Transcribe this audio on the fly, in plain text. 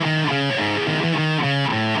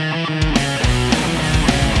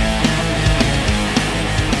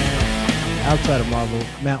outside of Marvel,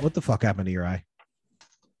 Matt, what the fuck happened to your eye?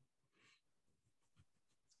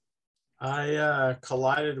 I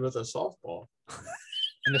collided with a softball.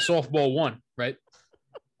 And the softball won, right?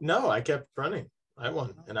 No, I kept running. I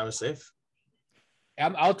won, and I was safe.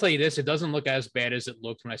 I'll tell you this. It doesn't look as bad as it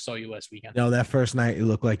looked when I saw you last weekend. No, that first night, it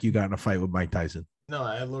looked like you got in a fight with Mike Tyson. No,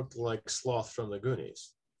 I looked like Sloth from the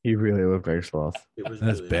Goonies. He really looked like Sloth. That's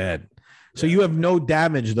really bad. Yeah. So you have no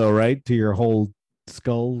damage, though, right? To your whole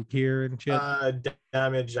skull here and shit?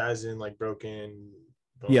 Damage as in like broken.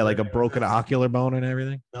 Yeah, like a broken ocular bone and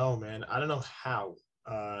everything? No, man. I don't know how.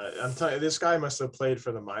 I'm telling you, this guy must have played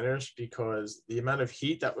for the minors because the amount of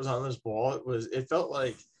heat that was on this ball, it felt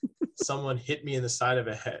like someone hit me in the side of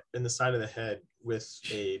the head with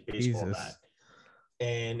a baseball bat.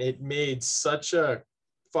 And it made such a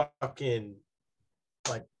fucking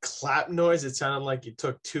like clap noise. It sounded like you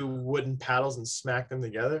took two wooden paddles and smacked them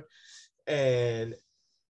together. And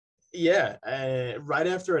yeah, right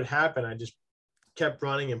after it happened, I just kept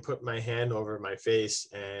running and put my hand over my face.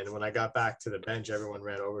 And when I got back to the bench, everyone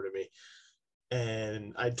ran over to me.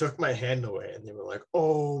 And I took my hand away and they were like,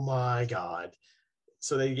 oh my God.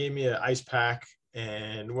 So they gave me an ice pack.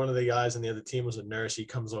 And one of the guys on the other team was a nurse. He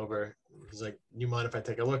comes over. He's like, you mind if I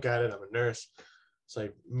take a look at it? I'm a nurse. So I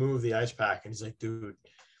move the ice pack and he's like, dude,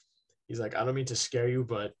 he's like, I don't mean to scare you,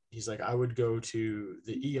 but he's like, I would go to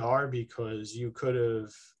the ER because you could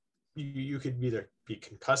either be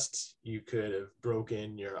concussed, you could have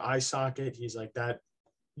broken your eye socket. He's like, that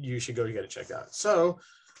you should go to get it checked out. So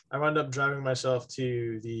I wound up driving myself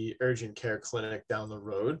to the urgent care clinic down the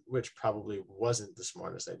road, which probably wasn't the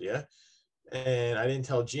smartest idea. And I didn't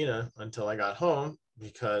tell Gina until I got home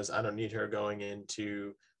because I don't need her going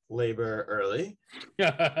into labor early.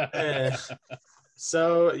 And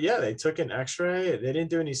so, yeah, they took an x-ray. They didn't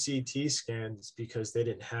do any CT scans because they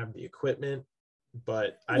didn't have the equipment.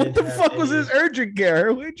 But I what didn't the fuck was this urgent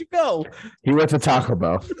care? Where'd you go? He went to Taco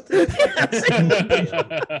Bell. We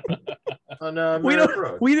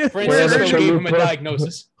didn't. Francisco gave him a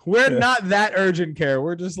diagnosis. We're not that urgent care.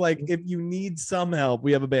 We're just like, if you need some help,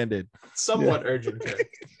 we have a Band-Aid. Somewhat urgent care.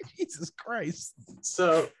 Jesus Christ.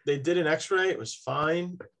 So they did an x-ray. It was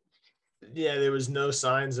fine. Yeah, there was no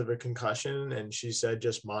signs of a concussion. And she said,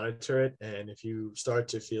 just monitor it. And if you start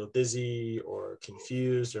to feel dizzy or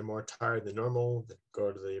confused or more tired than normal, then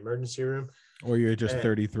go to the emergency room. Or you're just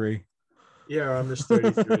 33. Yeah, I'm just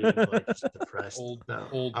 33 and like just depressed. Old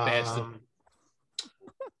bastard.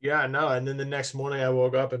 Yeah, no. And then the next morning I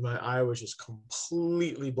woke up and my eye was just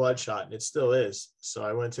completely bloodshot, and it still is. So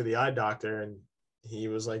I went to the eye doctor and he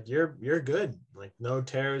was like, you're good. Like no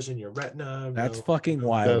tears in your retina. That's fucking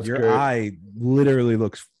wild. That's your great. eye literally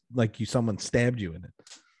looks like someone stabbed you in it.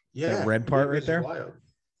 Yeah. That red part right there. Wild.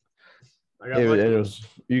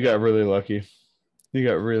 You got really lucky. You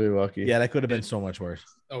got really lucky. Yeah, that could have been so much worse.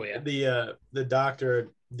 Oh yeah. The doctor,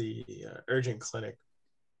 the urgent clinic,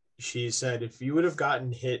 she said if you would have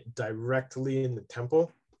gotten hit directly in the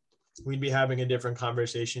temple, we'd be having a different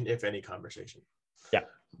conversation, if any conversation. Yeah.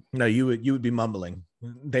 No, you would be mumbling.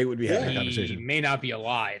 They would be having a He conversation. may not be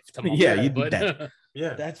alive. Yeah, you'd be but dead.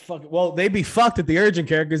 Yeah. That's fucking. Well, they'd be fucked at the urgent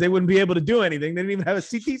care because they wouldn't be able to do anything. They didn't even have a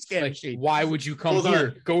CT scan like, machine. why would you come Hold here?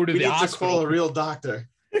 on. Go to We the need to hospital. call a real doctor.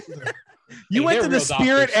 You went they're to the real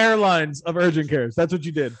Spirit doctors. Airlines of urgent cares. That's what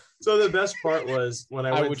you did. So the best part was when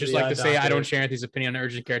I went would to just the like eye to say I doctor- don't share Anthony's opinion on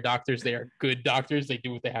urgent care doctors. They are good doctors. They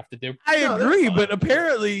do what they have to do. I No, agree, that's but fine.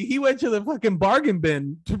 apparently he went to the fucking bargain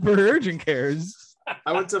bin for urgent cares.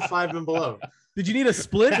 I went to 5 and below. Did you need a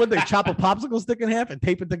split? Would they chop a popsicle stick in half and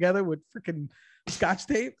tape it together with freaking scotch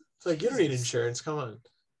tape? It's like, you don't need insurance. Come on.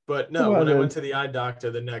 But Come no, on, when I man. went to the eye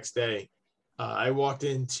doctor the next day, I walked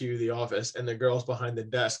into the office and the girls behind the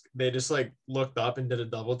desk, they just like looked up and did a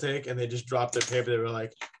double take and they just dropped their paper. They were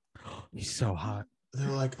like, He's so hot. they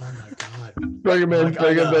were like, oh my God. Bring him in. Like,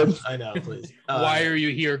 Bring him in. I know, please. Why are you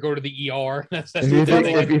here? Go to the ER. That's If you what think,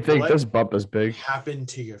 they if you think What? this bump is big, happened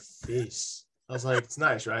to your face? I was like, it's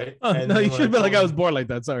nice, right? Oh, And no, then you when should have been like, I told was them- born like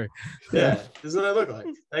that. Sorry. Yeah, this is what I look like.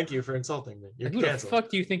 Thank you for insulting me. You're Who the canceled. fuck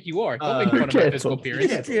do you think you are? Don't make You're fun of my canceled. physical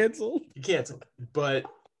appearance. Yeah. He's canceled. You canceled. But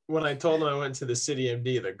when I told them I went to the City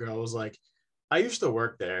MD, the girl was like, I used to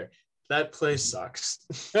work there. That place sucks.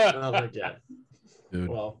 And I was like, yeah. Dude.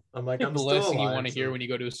 Well, I'm like, the I'm last still thing you alive, want to so hear when you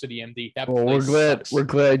go to a city MD. That well, place sucks. we're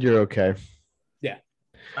glad you're okay.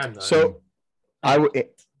 I'm not. So, I would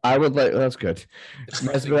like. That's good.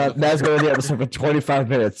 That's going to the episode for 25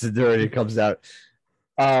 minutes until it comes out.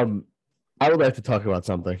 I would like to talk about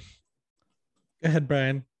something. Go ahead,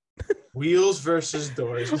 Brian. Wheels versus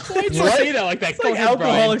doors. Why did you say that like that? It's Go like ahead,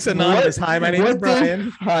 Brian. Alcoholics Anonymous. Hi, my name is What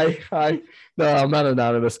did- Brian. Hi. No, I'm not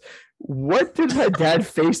anonymous. What did my dad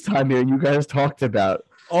FaceTime me and you guys talked about?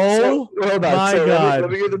 Oh Hold on. my So God. let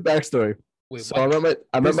me give the backstory. Wait, So what?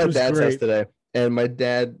 I'm at This my was dad's house great. today, and my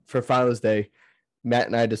dad, for Father's Day, Matt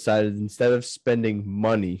and I decided instead of spending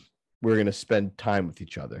money, we're gonna spend time with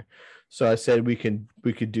each other. So I said we could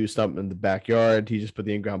do something in the backyard. He just put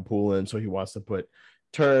the in-ground pool in, so he wants to put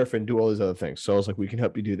turf and do all these other things. So I was like, we can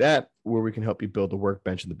help you do that, or we can help you build a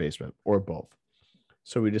workbench in the basement, or both.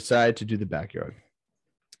 So we decided to do the backyard.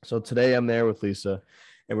 So today I'm there with Lisa,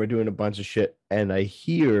 and we're doing a bunch of shit, and I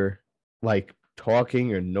hear like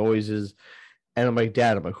talking or noises. And I'm like,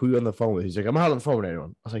 Dad, I'm like, who are you on the phone with? He's like, I'm not on the phone with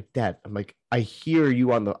anyone. I was like, Dad, I'm like, I hear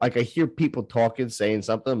you on the, like, I hear people talking, saying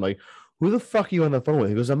something. I'm like, who the fuck are you on the phone with?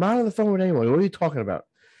 He goes, I'm not on the phone with anyone. What are you talking about?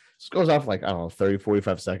 This goes off like, I don't know, 30,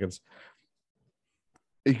 45 seconds.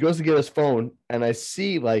 He goes to get his phone, and I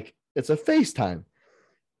see like, it's a FaceTime.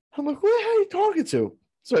 I'm like, who the hell are you talking to?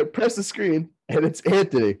 So I press the screen, and it's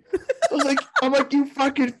Anthony. I'm like, you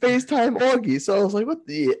fucking FaceTime Augie. So I was like, what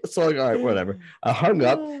the? So like, all right, whatever. I hung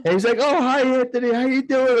up, and he's like, oh, hi, Anthony. How you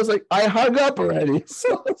doing? I was like, I hung up already.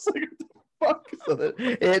 So I was like, what the fuck? So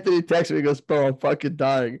then Anthony texts me and goes, bro, I'm fucking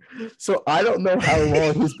dying. So I don't know how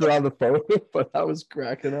long he's been on the phone, but I was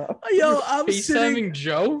cracking up. Yo, FaceTiming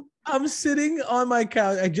Joe? I'm sitting on my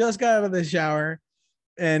couch. I just got out of the shower,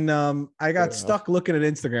 and I got stuck looking at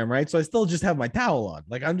Instagram, right? So I still just have my towel on.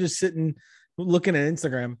 Like I'm just sitting looking at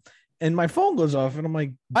Instagram, and my phone goes off, and I'm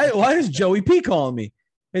like, why is Joey P calling me?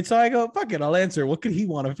 And so I go, fuck it, I'll answer. What could he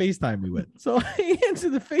want to FaceTime me with? So I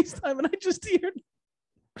answer the FaceTime, and I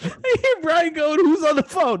hear Brian going, who's on the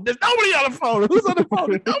phone? There's nobody on the phone. Who's on the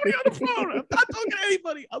phone? There's nobody on the phone. I'm not talking to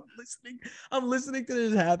anybody. I'm listening to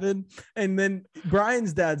this happen. And then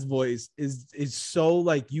Brian's dad's voice is so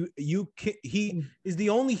like he is the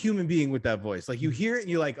only human being with that voice. Like you hear it and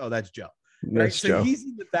you're like, oh, that's Joe. Right. That's So Joe. he's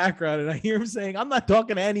in the background and I hear him saying, I'm not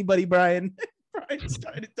talking to anybody, Brian. Brian's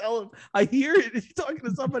trying to tell him. I hear it. He's talking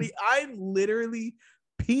to somebody. I'm literally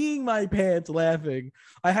peeing my pants laughing.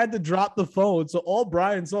 I had to drop the phone, so all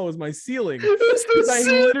Brian saw was my ceiling. I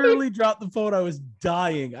literally dropped the phone. I was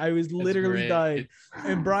dying. I was literally dying.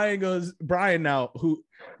 And Brian now, who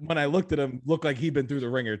when I looked at him, looked like he'd been through the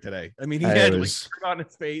ringer today. I mean, he had like shirt on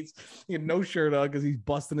his face, he had no shirt on because he's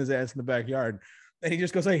busting his ass in the backyard. And he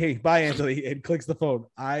just goes like, "Hey, bye, Anthony," and clicks the phone.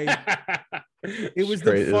 It was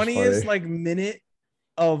the funniest like minute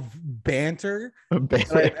of banter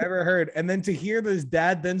that I've ever heard. And then to hear that his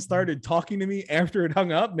dad then started talking to me after it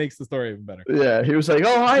hung up makes the story even better. Yeah, he was like,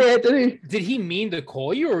 "Oh, hi, Anthony." Did he mean to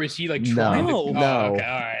call you, or is he like trying to? No. Okay,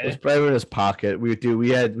 all right. It was probably in his pocket. We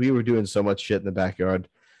were doing so much shit in the backyard.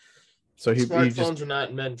 So smartphones are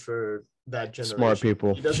not meant for that generation. Smart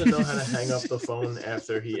people. He doesn't know how to hang up the phone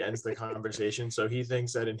after he ends the conversation. So he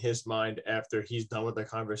thinks that in his mind, after he's done with the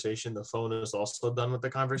conversation, the phone is also done with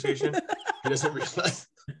the conversation. He doesn't realize.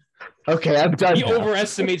 Okay, I'm done. He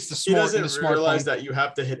overestimates the smart. He doesn't realize that you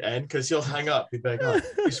have to hit end because he'll hang up. He'd be like, "Oh,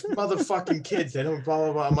 these motherfucking kids, they don't blah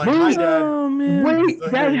blah blah." I'm like, "Hi, Dad." Oh, man. Wait,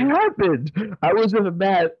 that happened. I was with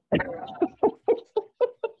Matt.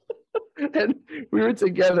 And we were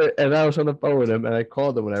together, and I was on the phone with him, and I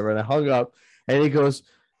called him, whatever, and I hung up, and he goes,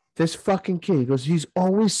 "This fucking kid," he goes, "he's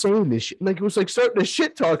always saying this shit." Like it was like starting to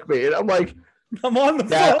shit talk me, and I'm like, I'm on the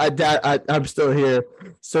phone. I'm still here.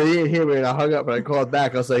 So he didn't hear me, and I hung up, and I called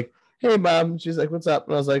back. I was like, "Hey, Mom." She's like, "What's up?"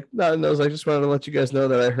 And I was like, "No." And I was like, "Just wanted to let you guys know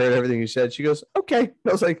that I heard everything you said." She goes, "Okay." And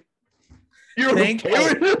I was like, "You're Thank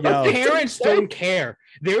okay with it?" Yo. Parents don't care.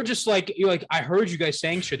 They're just like, you're like, I heard you guys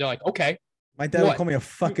saying shit. They're like, okay. My dad would call me a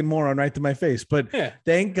fucking moron right to my face. But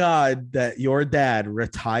thank God that your dad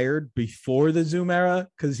retired before the Zoom era,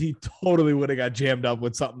 because he totally would have got jammed up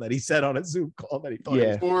with something that he said on a Zoom call that he thought.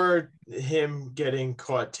 Yeah. Or him getting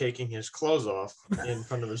caught taking his clothes off in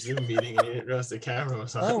front of a Zoom meeting and he didn't realize the camera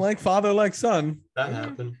was on. Oh, like father, like son. That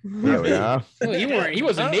happened. Yeah. Well, he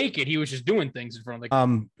wasn't naked. He was just doing things in front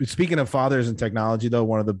of the Speaking of fathers and technology, though,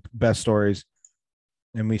 one of the best stories,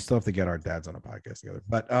 and we still have to get our dads on a podcast together,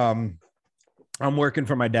 but I'm working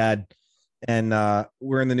for my dad, and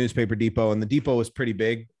we're in the newspaper depot, and the depot was pretty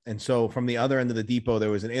big. And so from the other end of the depot, there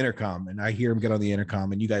was an intercom, and I hear him get on the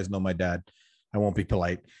intercom, and you guys know my dad. I won't be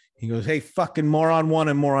polite. He goes, "Hey, fucking moron 1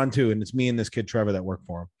 and moron 2." And it's me and this kid, Trevor, that work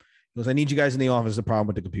for him. He goes, "I need you guys in the office. There's a problem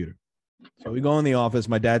with the computer." So we go in the office.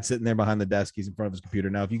 My dad's sitting there behind the desk. He's in front of his computer.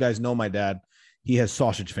 Now, if you guys know my dad, he has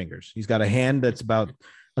sausage fingers. He's got a hand that's about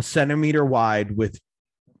a centimeter wide with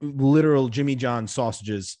literal Jimmy John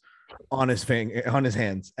sausages on his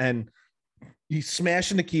hands, and he's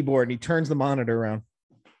smashing the keyboard, and he turns the monitor around,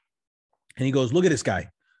 and he goes, "Look at this guy."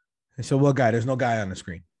 I said, "What guy?" "There's no guy on the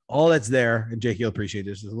screen. All that's there," and Jake, you'll appreciate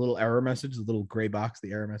this, is a little error message, a little gray box,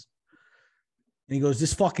 the error message. And he goes,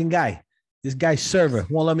 this guy's server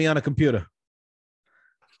won't let me on a computer.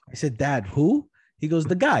 I said, Dad, who? He goes,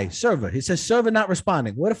 the guy, server. He says, server not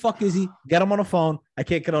responding. Where the fuck is he? Get him on the phone. I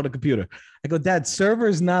can't get on the computer. I go, Dad, server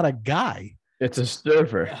is not a guy. It's a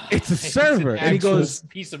server. It's a server. It's And he goes,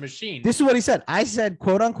 piece of machine. this is what he said. I said,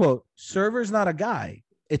 quote unquote, server's not a guy.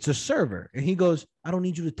 It's a server. And he goes, I don't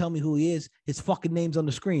need you to tell me who he is. His fucking name's on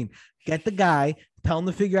the screen. Get the guy, tell him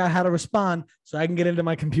to figure out how to respond so I can get into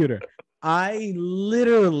my computer. I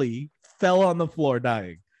literally fell on the floor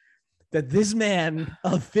dying. That this man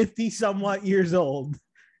of 50 somewhat years old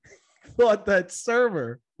thought that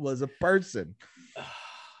server was a person.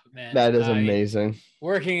 Man, That is amazing.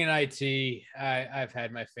 Working in IT, I've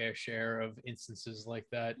had my fair share of instances like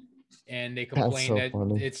that, and they complain so that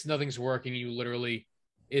funny. nothing's working. You literally,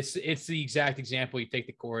 it's the exact example. You take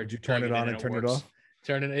the cord, Did you turn it on and turn it off?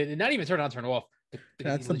 Turn it, not even turn it on, turn it off.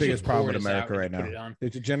 That's the legit biggest problem cord with is out America when right you put it now. on.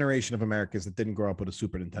 There's a generation of Americans that didn't grow up with a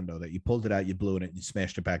Super Nintendo, that you pulled it out, you blew it, you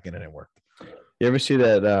smashed it back in, and it worked. You ever see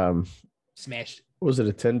that? Smashed. Was it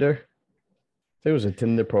a Tinder? I think it was a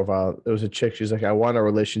Tinder profile. It was a chick. She's like, I want a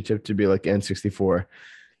relationship to be like N64.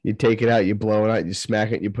 You take it out, you blow it out, you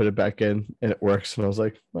smack it, you put it back in, and it works. And I was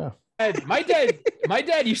like, wow. My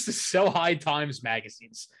dad used to sell High Times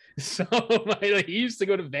magazines. So he used to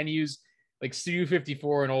go to venues like Studio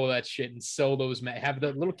 54 and all that shit and sell those, have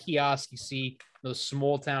the little kiosk you see, those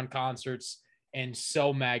small town concerts, and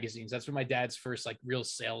sell magazines. That's what my dad's first like real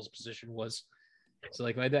sales position was. So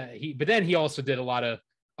like my dad, but then he also did a lot of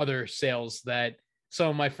other sales that some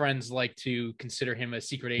of my friends like to consider him a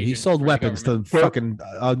secret agent. He sold weapons to fucking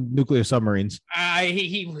nuclear submarines.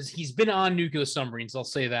 He's been on nuclear submarines. I'll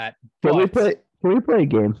say that. Can we play a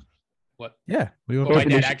game? What? Yeah. What my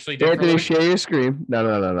dad actually did. Anthony, share your screen. No.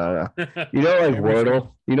 You know, like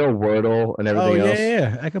Wordle. You know Wordle and everything else.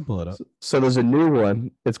 Yeah. I can pull it up. So there's a new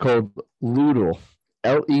one. It's called Loodle.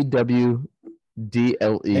 LEWDLE.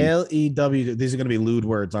 LEW. These are going to be lewd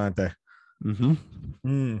words, aren't they? Mm-hmm.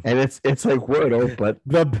 Mm. And it's like Wordle, but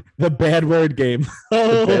the bad word game.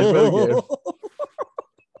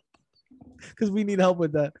 Because we need help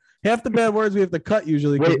with that. Half the bad words we have to cut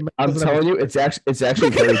usually. Wait, I'm telling you, it's actually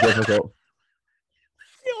very difficult.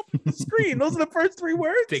 The screen. Those are the first three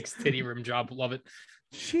words. Dick's titty rim job. Love it.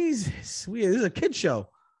 Jesus, this is a kid show.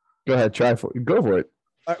 Go ahead, go for it.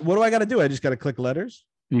 What do I got to do? I just got to click letters.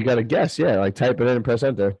 You got to guess, yeah. Like type it in and press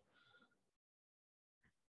enter.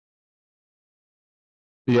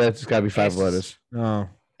 Yeah, it's got to be 5 letters. Oh,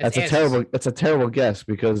 that's a terrible guess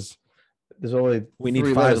because there's only we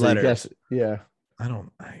need 5 letters. Yeah.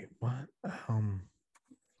 What?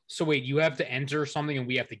 So wait, you have to enter something and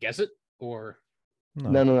we have to guess it, or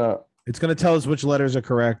No. It's going to tell us which letters are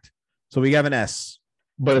correct. So we have an S,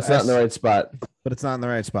 but it's not in the right spot. But it's not in the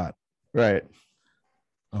right spot. Right.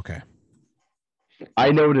 Okay.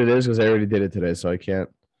 I know what it is because I already did it today, so I can't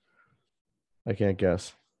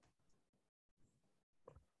guess.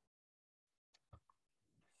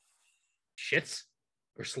 shits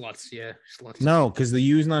or sluts? Yeah, sluts. No, because the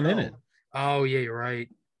U's not in it. Oh yeah, you're right.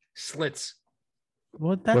 Slits.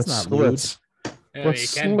 Well, that's not slits. Yeah,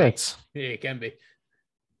 What's it can slits? be. Yeah, it can be.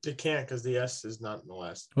 It can't because the S is not in the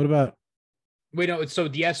last. What about? Wait, no. So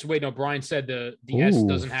the S. Wait, no. Brian said the S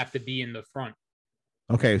doesn't have to be in the front.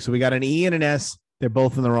 Okay, so we got an E and an S. They're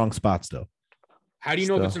both in the wrong spot still. How do you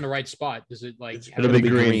know if it's in the right spot? Does it like? It'll be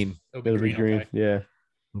green. It'll be green. Okay. Yeah.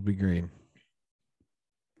 It'll be green.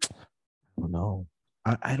 Oh no.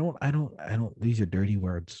 I don't. These are dirty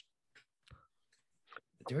words.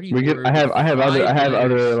 Dirty We get. word, I have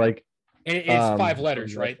other like. And it's 5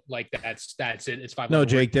 letters, right? Like that's it. It's 5. No,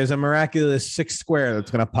 Jake. There's a miraculous 6 square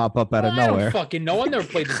that's gonna pop up out of nowhere. I don't fucking know. I've never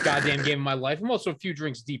played this goddamn game in my life. I'm also a few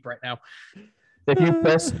drinks deep right now. If you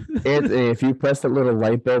press Anthony, if you press that little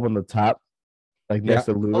light bulb on the top, like next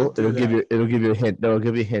to Lulu, it'll give you a hint. No, it'll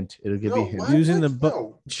give you a hint. It'll give you a hint. Using the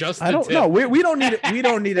book. Just I don't know. We don't need it. We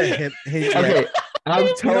don't need a hint. Okay,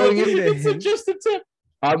 I'm telling you. It's just a tip.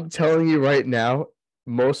 I'm telling you right now,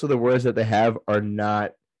 most of the words that they have are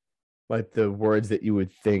not like the words that you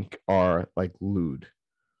would think are like lewd.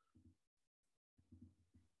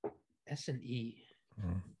 S and E.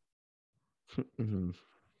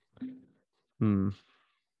 Mm-hmm.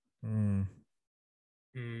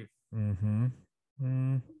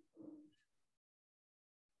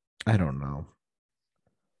 I don't know.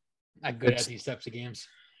 Not good at these types of games.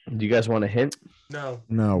 Do you guys want a hint? No.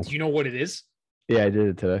 Do you know what it is? Yeah, I did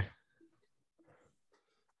it today.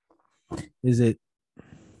 Is it?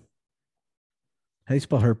 How do you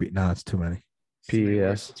spell herpes? No, it's too many.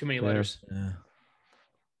 P-E-S. Too many letters. Yeah.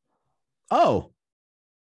 Oh.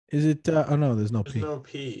 Is it? Oh no, there's no There's P. no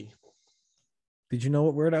P. Did you know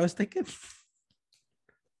what word I was thinking?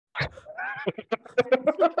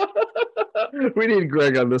 We need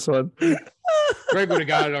Greg on this one. Greg would have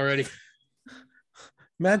got it already.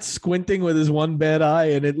 Matt's squinting with his one bad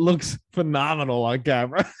eye, and it looks phenomenal on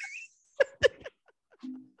camera.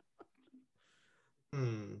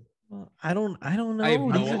 I don't know. I have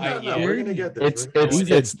no These are idea. We're gonna get this.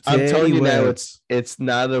 It's I'm telling you now, words. it's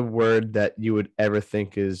not a word that you would ever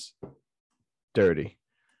think is dirty.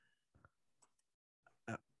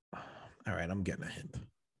 All right, I'm getting a hint.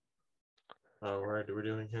 Oh, right. We're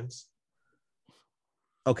doing hints.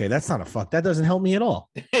 Okay, that's not a fuck. That doesn't help me at all.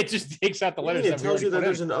 It just takes out the letters. It tells you that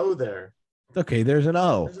there's an O there. Okay, there's an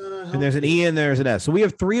O, and there's an E, and there's an S. So we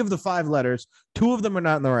have 3 of the 5 letters. 2 of them are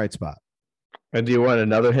not in the right spot. And do you want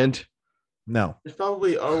another hint? No. It's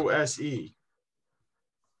probably OSE.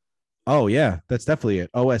 Oh yeah, that's definitely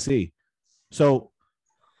it. OSE. So.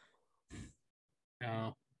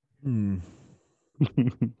 No. No.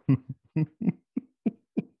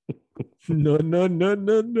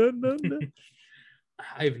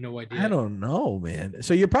 I have no idea. I don't know, man.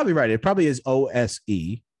 So you're probably right. It probably is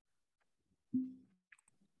OSE.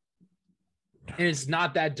 And it's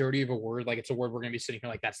not that dirty of a word. Like, it's a word we're going to be sitting here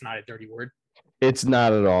like, that's not a dirty word. It's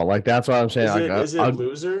not at all. Like, that's what I'm saying. Is it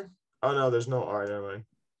loser? Oh, no, there's no R. Never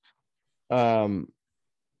mind.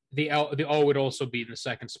 The O would also be in the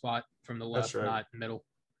second spot from the left, right. not middle.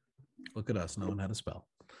 Look at us knowing how to spell.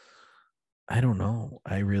 I don't know.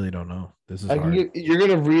 I really don't know. This is you're hard. going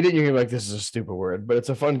to read it. You're going to be like, this is a stupid word, but it's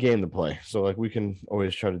a fun game to play. So, like, we can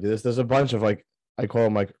always try to do this. There's a bunch of, like, I call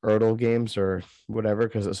them, like, Erdle games or whatever,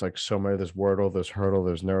 because it's, like, so many. There's Wordle, there's Hurdle,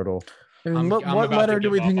 there's Nerdle. I mean, I'm what about letter to do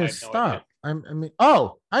we give think up. I is have no idea. stop?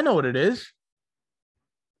 Oh, I know what it is.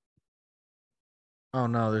 Oh,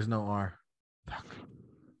 no, there's no R. Fuck.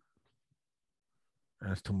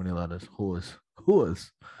 That's too many letters. Who is?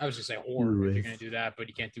 I was just say whore if you're going to do that, but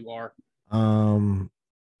you can't do R.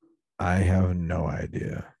 I have no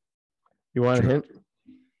idea. You want a hint?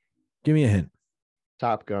 Give me a hint.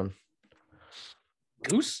 Top Gun.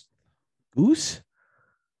 Goose? Goose?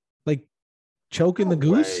 Like choking the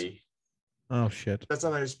goose? Way. Oh shit. That's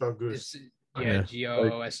not how you spell goose. Yeah,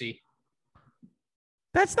 GOOSE.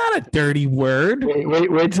 That's not a dirty word.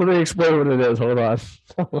 Wait till they explain what it is. Hold on.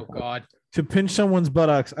 Oh God. To pinch someone's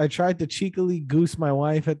buttocks. I tried to cheekily goose my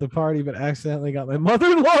wife at the party, but accidentally got my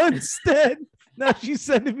mother-in-law instead. Now she's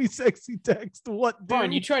sending me sexy text. What do?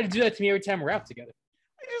 Brian, you try to do that to me every time we're out together.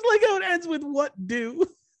 I just like how it ends with what do.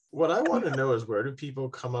 What I want to know is where do people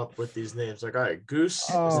come up with these names? Like, all right, goose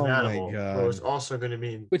is Oh an my animal. God. Well, it's also going to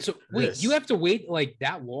mean Wait, this. you have to wait like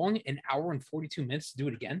that long, an hour and 42 minutes to do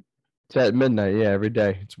it again? It's at midnight. Yeah, every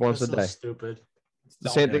day. It's once That's a day. so stupid. It's the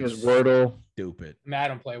same thing as Wordle. Stupid. Matt, I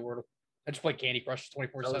don't play Wordle. I just play Candy Crush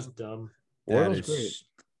That was 24/7. dumb. That Wordle's is great.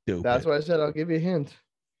 stupid. That's why I said I'll give you a hint.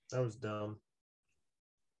 That was dumb.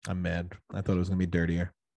 I'm mad. I thought it was gonna be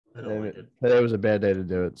dirtier. I don't like it. Today was a bad day to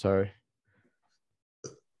do it. Sorry.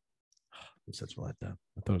 I'm such a letdown.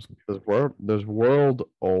 I thought it was gonna be. There's World.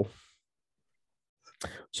 Oh,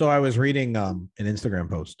 So I was reading an Instagram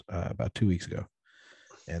post about 2 weeks ago,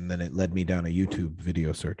 and then it led me down a YouTube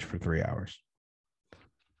video search for 3 hours.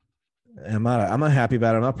 I'm not happy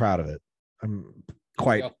about it. I'm not proud of it. I'm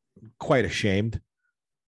quite ashamed.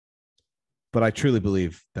 But I truly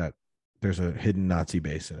believe that there's a hidden Nazi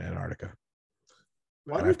base in Antarctica.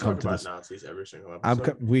 Why do And we I've come talk to about this- Nazis every single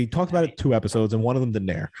episode? We talked about it 2 episodes, and one of them didn't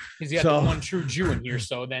air. Because you got So- the one true Jew in here,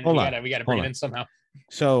 so then Hold we on. gotta Hold bring it on. in somehow.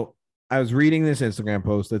 So I was reading this Instagram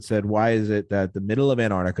post that said, why is it that the middle of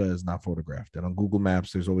Antarctica is not photographed? And on Google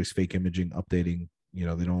Maps, there's always fake imaging updating. You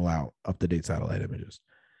know, they don't allow up-to-date satellite images.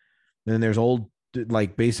 Then there's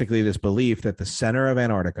basically this belief that the center of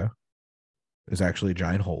Antarctica is actually a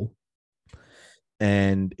giant hole.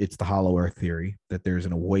 And it's the hollow earth theory that there's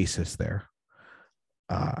an oasis there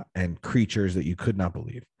and creatures that you could not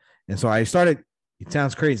believe. And so I started, it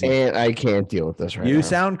sounds crazy. and I can't deal with this right now. You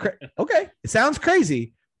sound okay. It sounds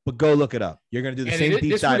crazy, but go look it up. You're gonna do the same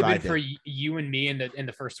deep this dive would I have been did. for you and me in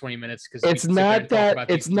the first 20 minutes because It's not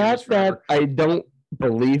that I don't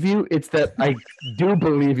believe you. It's that I do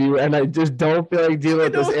believe you, and I just don't feel like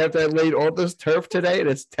dealing with this after I laid all this turf today, and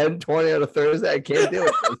it's 10:20 on a Thursday. I can't deal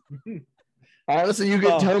with it. Honestly, you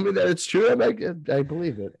can tell me that it's true. I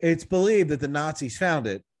believe it. It's believed that the Nazis found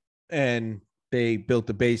it, and they built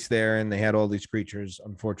the base there, and they had all these creatures.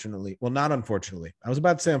 Unfortunately, well, not unfortunately. I was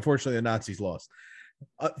about to say, unfortunately, the Nazis lost.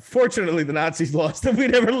 Fortunately, the Nazis lost, and we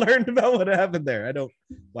never learned about what happened there. I don't.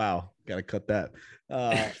 Wow, gotta cut that.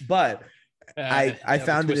 But I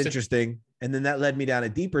found it interesting, and then that led me down a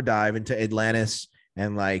deeper dive into Atlantis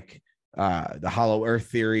and the hollow earth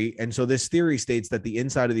theory. And so this theory states that the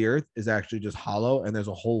inside of the earth is actually just hollow, and there's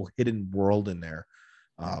a whole hidden world in there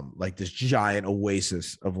like this giant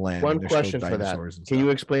oasis of land. One and there's still question for that. dinosaurs and Can stuff.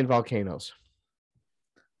 you explain volcanoes?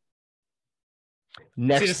 See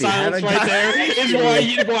Next, the Steve. silence right there is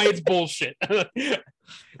why it's bullshit. Out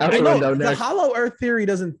I the know window the next. hollow Earth theory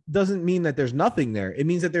doesn't mean that there's nothing there. It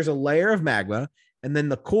means that there's a layer of magma, and then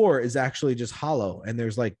the core is actually just hollow, and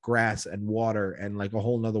there's like grass and water and like a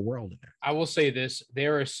whole nother world in there. I will say this: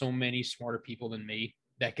 there are so many smarter people than me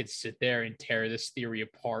that could sit there and tear this theory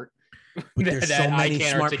apart. But there's that so I many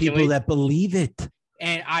can't smart articulate. people that believe it.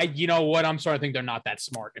 And you know what? I'm starting to think they're not that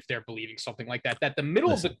smart if they're believing something like that. That the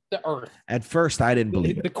middle of the earth, At first, I didn't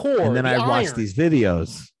believe the it, core, and then the I watched iron. these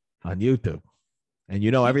videos on YouTube, and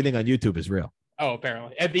everything on YouTube is real. Oh,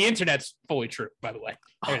 apparently, and the internet's fully true. By the way,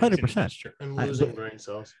 100%. That's true. And losing brain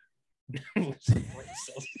cells. You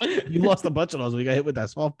lost a bunch of those when you got hit with that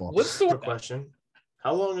softball. What's the Quick question.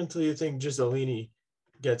 How long until you think Gisolini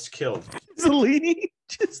gets killed? Gisolini?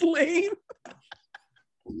 Ghislaine?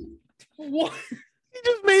 what? He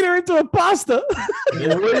just made her into a pasta.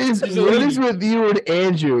 What is with you and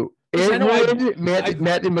Andrew? Listen, I know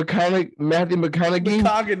Matthew McConaughey.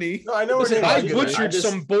 Mahogany. No, I know Listen, her I name. butchered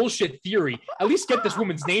some bullshit theory. At least get this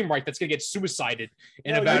woman's name right. That's gonna get suicided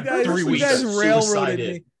in about 3 You weeks. guys railroaded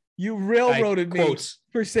Suicided. me. You railroaded me Quotes.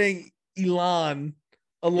 for saying Elon.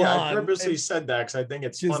 Yeah, I purposely said that because I think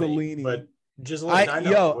it's funny. Gisolini. But Gisolini, I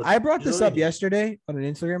know. Yo, What- I brought this up Gisolini. yesterday on an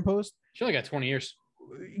Instagram post. She only got 20 years.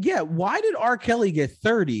 Yeah, why did R. Kelly get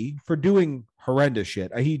 30 for doing horrendous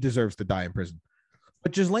shit? He deserves to die in prison.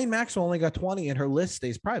 But Ghislaine Maxwell only got 20 and her list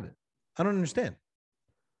stays private. I don't understand.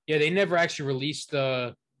 Yeah, they never actually released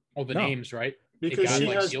all the No. names, right? Because got, she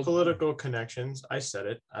like, has sealed. political connections. I said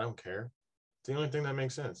it. I don't care. It's the only thing that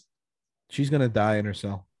makes sense. She's gonna die in her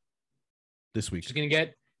cell this week. She's gonna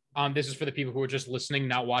get. This is for the people who are just listening,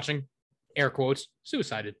 not watching. Air quotes,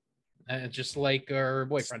 suicided, just like her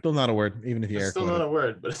boyfriend. Still not a word, even if you It's air still quote not it. a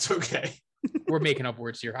word, but it's okay. We're making up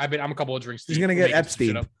words here. I'm a couple of drinks. She's deep. gonna We're get making some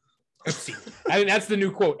shit Epstein. up. Epstein. I think that's the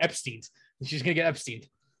new quote. Epstein's. She's gonna get Epstein.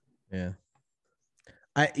 Yeah.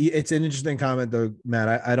 It's an interesting comment though,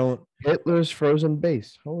 Matt. I don't Hitler's frozen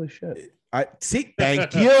base. Holy shit. I see.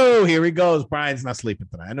 Thank you. Here he goes. Brian's not sleeping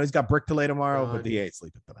tonight. I know he's got brick to lay tomorrow, but he ain't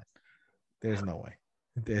sleeping tonight. There's no way.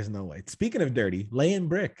 There's no way. Speaking of dirty, laying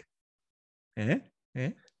brick.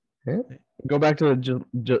 Go back to the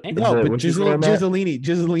No, but what you call him, Matt? Gisolini.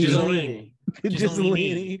 Gisolini.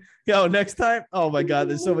 Yo, next time. Oh my God,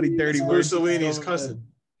 there's so many dirty words. Mussolini's cousin.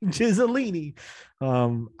 Gisolini.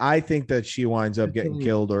 I think that she winds up getting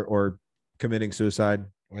killed or committing suicide.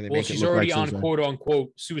 Or they Well, make it she's look already like on suicide. quote unquote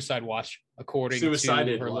suicide watch, according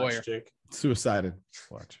Suicided. to her Watch, lawyer. Jake. Suicided.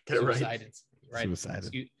 Watch. Get it right. Suicided. Right.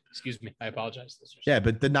 Suicided. Excuse me. I apologize. listeners. Yeah,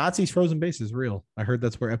 but the Nazis' frozen base is real. I heard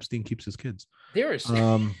that's where Epstein keeps his kids. There is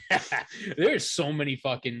Um, there is so many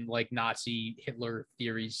fucking like Nazi Hitler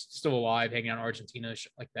theories still alive, hanging out in Argentina,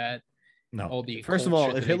 shit like that. no. All the First of occult all,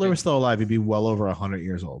 shit if that they Hitler did. was still alive, he'd be well over 100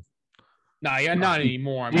 years old. Nah, yeah, not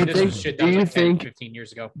anymore. I Do you mean, this was think- shit do that was you like 10, think- 15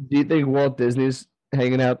 years ago. Do you think Walt Disney's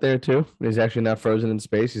hanging out there too? He's actually not frozen in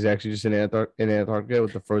space. He's actually just in Antarctica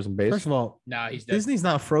with the frozen base. First of all, Nah, he's dead. Disney's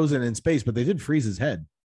not frozen in space, but they did freeze his head.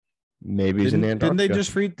 Maybe he's in Didn't Antarctica. they just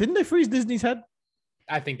freeze? Didn't they freeze Disney's head?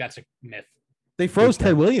 I think that's a myth. They froze Okay.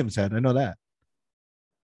 Ted Williams' head. I know that.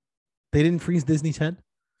 They didn't freeze Disney's head.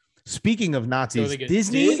 Speaking of Nazis, they get-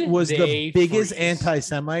 Disney did was the they biggest freeze?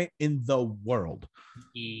 anti-Semite in the world.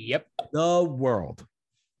 Yep. The world.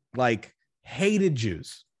 Like, hated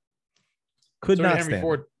Jews. Could So did not Henry stand.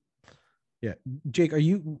 Ford. Jake,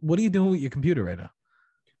 what are you doing with your computer right now?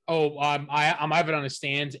 Oh, I'm having it on a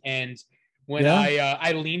stand, and when Yeah?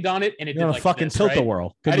 I leaned on it, and it You're did on like a fucking this, tilt a right?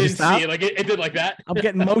 whirl. I Could you didn't stop? see it. Like it did like that. I'm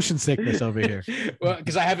getting motion sickness over here. Well,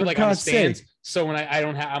 because I have it For like on a God's stand, sake. so when I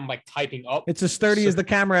don't have, I'm like typing up. It's as sturdy So- as the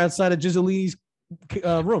camera outside of Gisolini's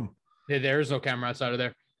room. There is no camera outside of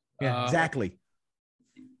there. Yeah, exactly.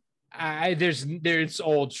 There's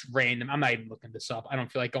all just random. I'm not even looking this up. I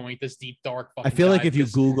don't feel like going this deep dark. I fucking feel like dive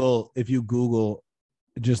if you Google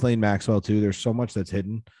Ghislaine Maxwell too, there's so much that's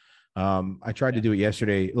hidden. I tried to do it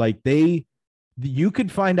yesterday. Like you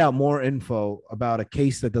could find out more info about a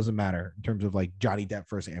case that doesn't matter in terms of like Johnny Depp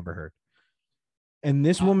versus Amber Heard. And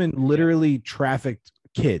this woman literally trafficked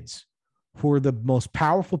kids who are the most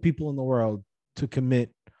powerful people in the world to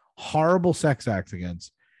commit horrible sex acts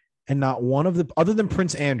against. And not one of the, other than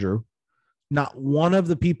Prince Andrew, not one of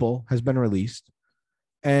the people has been released.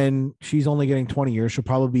 And she's only getting 20 years. She'll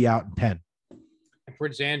probably be out in 10.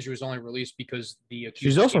 Prince Andrew was only released because the accused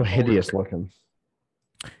She's also came forward. hideous looking.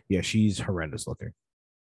 Yeah, she's horrendous looking.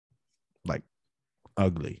 Like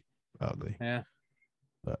ugly. Yeah.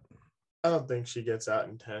 I don't think she gets out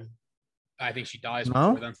in 10. I think she dies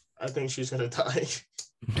No? before then. I think she's gonna die.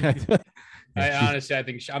 Honestly, I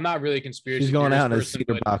think I'm not really a conspiracy. She's going theorist out in a person,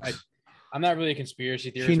 cedar but box. I'm not really a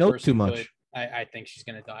conspiracy theorist. She knows person, too much. But I think she's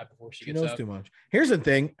gonna die before she She gets knows out. too much. Here's the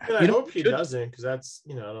thing. And I hope she doesn't, because that's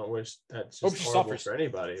I don't wish that's Hope just she horrible suffers. for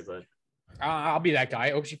anybody. But I'll be that guy.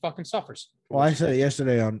 I hope she fucking suffers. Well, I said it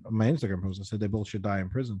yesterday on my Instagram post. I said they both should die in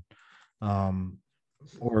prison.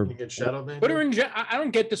 Or you get shadow banned. Put her in. I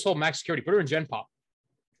don't get this whole max security. Put her in Gen Pop.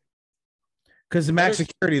 because the max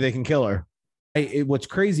security, they can kill her. What's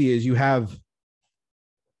crazy is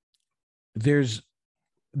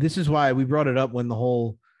this is why we brought it up when the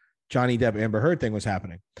whole Johnny Depp Amber Heard thing was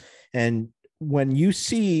happening. And when you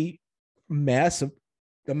see massive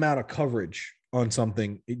amount of coverage on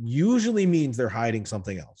something, it usually means they're hiding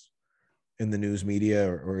something else in the news media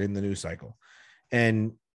or in the news cycle.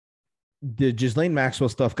 And the Ghislaine Maxwell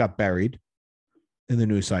stuff got buried in the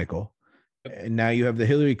news cycle. And now you have the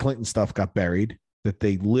Hillary Clinton stuff got buried, that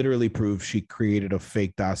they literally proved she created a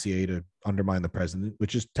fake dossier to undermine the president,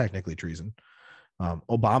 which is technically treason.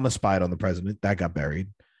 Obama spied on the president. That got buried.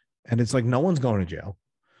 And it's like, no one's going to jail.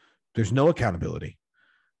 There's no accountability.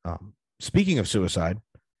 Speaking of suicide,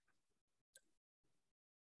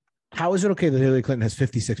 how is it okay that Hillary Clinton has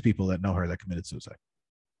 56 people that know her that committed suicide?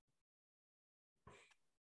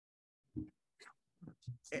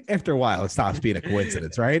 After a while, it stops being a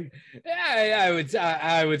coincidence, right? Yeah,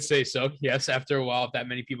 I would say so. Yes, after a while, if that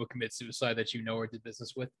many people commit suicide that you know or did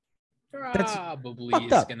business with, probably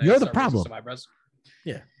fucked up. Gonna You're the start raising problem. some eyebrows.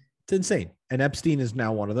 Yeah, it's insane. And Epstein is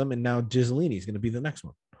now one of them, and now Ghislaine is going to be the next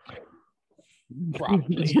one.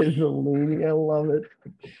 Probably. Gisolini, I love it.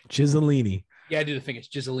 Ghislaine. Yeah, I do the thing. It's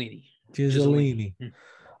Gisolini. Ghislaine.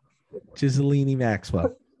 Ghislaine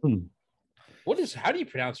Maxwell. How do you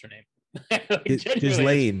pronounce her name? Like,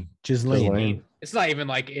 Ghislaine. Ghislaine. It's not even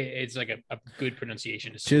like it's like a good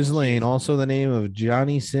pronunciation. Ghislaine, also the name of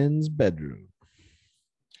Johnny Sin's bedroom.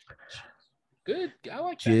 Good. I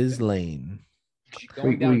like that. Ghislaine.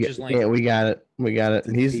 Going down Ghislaine. Yeah, we got it. We got it.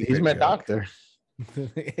 He's my doctor.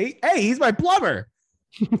 Hey, he's my plumber.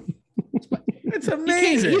 It's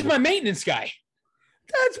amazing. He's my maintenance guy.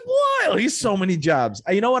 That's wild. He's so many jobs.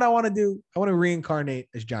 You know what I want to do? I want to reincarnate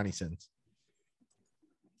as Johnny Sins.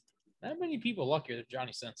 Not many people luckier than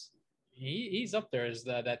Johnny Sins. He's up there as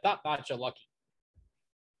that top notch of lucky.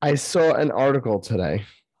 I saw an article today,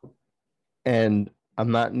 and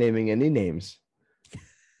I'm not naming any names,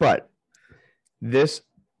 but this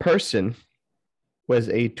person was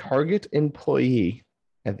a Target employee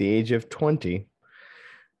at the age of 20.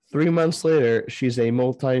 3 months later, she's a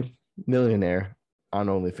multi-millionaire on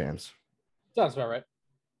OnlyFans. Sounds about right.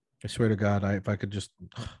 I swear to God, if I could just...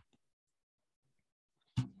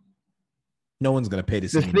 No one's going to pay to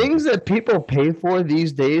see The things that people pay for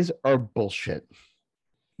these days are bullshit.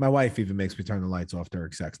 My wife even makes me turn the lights off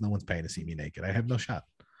during sex. No one's paying to see me naked. I have no shot.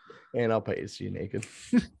 And I'll pay to see you naked.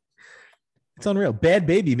 It's unreal. Bad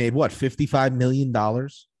Baby made what, $55 million?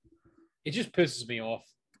 It just pisses me off.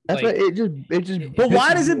 That's Like, why it just. But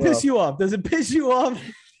why does it pisses piss you off? Does it piss you off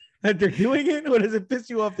that they're doing it? Or does it piss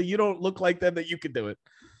you off that you don't look like them, that you can do it?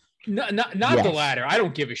 not Yes. the latter. I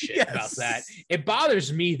don't give a shit Yes. about that. It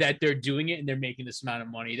bothers me that they're doing it and they're making this amount of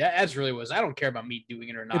money. That's really what it was. I don't care about me doing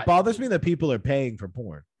it or not. It bothers me that people are paying for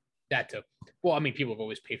porn. That too. Well, I mean, people have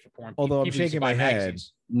always paid for porn. Although I'm People used to shaking buy my head.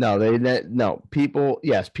 magazines. No, people.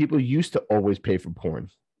 Yes, people used to always pay for porn,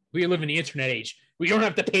 We live in the internet age. We don't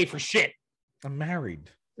have to pay for shit. I'm married.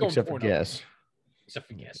 Go except for porno. gas. Except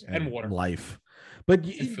for gas and water. Life. But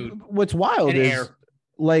And food. what's wild And is air.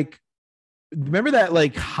 like, remember that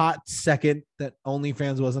like hot second that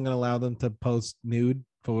OnlyFans wasn't going to allow them to post nude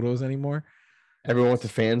photos anymore? Everyone went to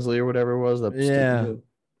Fansly or whatever it was. That Yeah. stupid-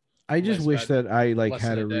 I just Less wish bad. that I like Less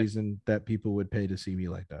had a than a day. reason that people would pay to see me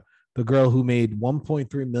like that. The girl who made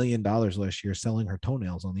 $1.3 million last year selling her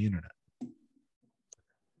toenails on the internet.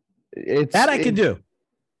 It's That I can do.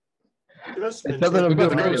 It must have It's been nothing What I'm about the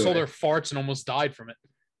doing girl who anyway. sold her farts and almost died from it?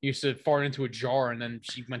 Used to fart into a jar and then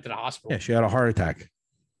she went to the hospital. Yeah, she had a heart attack.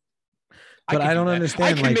 I But could I do don't that. understand,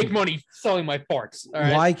 I can like- make money selling my farts. All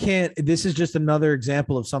right. Why can't this is just another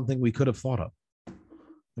example of something we could have thought of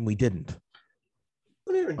and we didn't.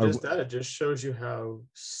 Not even Or- just that. It just shows you how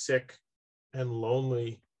sick and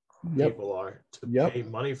lonely Yep. people are to Yep. pay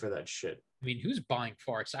money for that shit. I mean, who's buying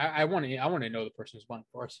farts? I want to know the person who's buying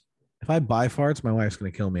farts. If I buy farts, my wife's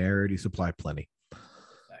going to kill me. I already supply plenty.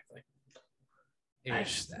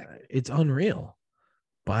 Exactly. It's unreal.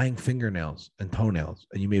 Buying fingernails and toenails,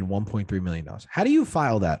 and you made $1.3 million. How do you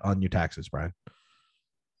file that on your taxes, Brian?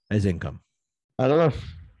 As income? I don't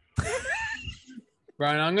know.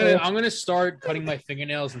 Brian, I'm gonna start cutting my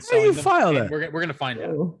fingernails and How do you selling them. file and that? We're gonna find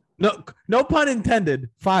out. No pun intended.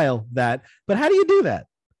 File that. But how do you do that?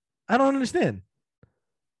 I don't understand.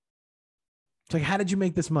 It's like, how did you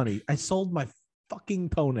make this money? I sold my fucking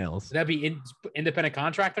toenails. Would that be independent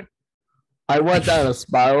contractor? I went down a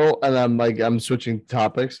spiral, and I'm switching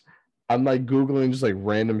topics. I'm like Googling just like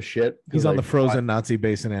random shit. He's on the frozen Nazi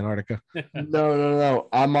base in Antarctica. No.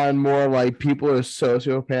 I'm on more like people are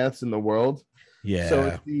sociopaths in the world. Yeah.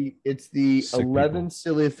 So it's the Sick 11 people.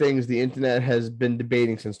 silly things the internet has been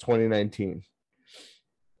debating since 2019.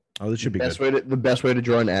 Oh, this should be Best good. the best way to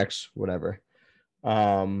draw an X, whatever.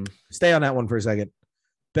 Stay on that one for a second.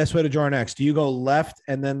 Best way to draw an X. Do you go left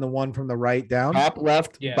and then the one from the right down? Top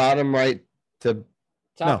left, Yeah. bottom right to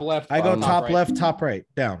Top left. I go bottom top right. left, top right,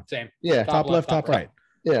 down. Same. yeah, Top left, top right.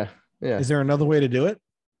 yeah. Is there another way to do it?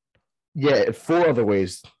 Yeah, 4 other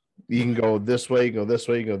ways. You can go this way, you go this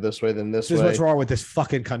way, you go this way, then this This is way. what's wrong with this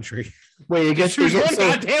fucking country. Wait, it gets Choose one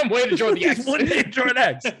goddamn way to draw the X. Just one way to draw an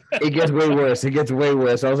X. it gets way worse. It gets way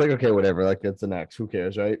worse. I was like, okay, whatever. Like that's an X. Who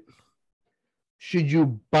cares, right? Should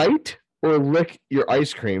you bite or lick your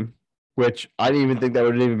ice cream? Which I didn't even think that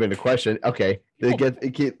would have even been a question. Okay, it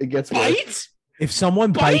gets worse. Bite? If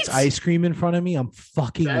someone bites Bites? ice cream in front of me, I'm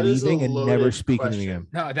fucking That is a leaving and never loaded speaking question. again.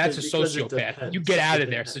 No, that's a Because it sociopath. depends. You get out It of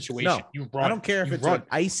there depends. situation. No, You run. I don't care if You it's run. an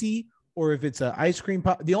icy or if it's an ice cream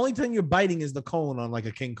pop. The only thing you're biting is the cone on like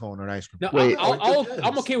a king cone or an ice cream. No, Wait. I'm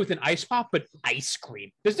depends. okay with an ice pop, but ice cream.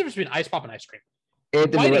 There's a difference between ice pop and ice cream.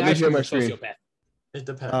 Anthony, Biting let me ice share cream my is a screen sociopath. It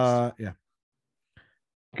depends. Yeah.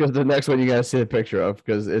 because the next one you gotta see a picture of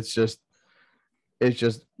because it's just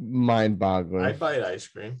mind-boggling. I bite ice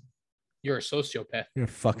cream. You're a sociopath. You're a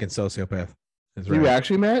fucking sociopath. That's You right.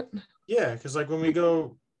 actually, Matt? Yeah, because like when we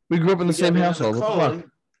go We grew up in the get same into household. What the fuck?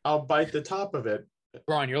 cone, I'll bite the top of it.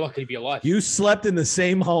 Brian, you're lucky to be alive. You slept in the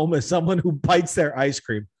same home as someone who bites their ice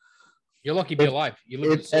cream. You're lucky to be alive. You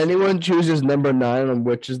live If anyone chooses number 9 on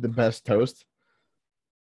which is the best toast,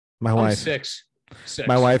 My I'm wife. 6.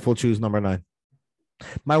 My wife will choose number 9.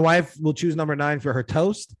 My wife will choose number 9 for her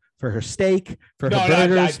toast, for her steak, for her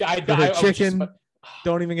burgers, for her chicken.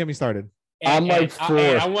 Don't even get me started. I'm like 4.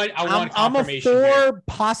 I want I'm a confirmation here. 4,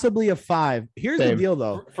 possibly a 5. Here's the Same. deal,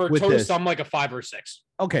 though. For with toast, this. I'm like a 5 or 6.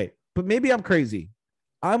 Okay, but maybe I'm crazy.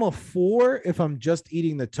 I'm a 4 if I'm just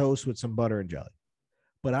eating the toast with some butter and jelly.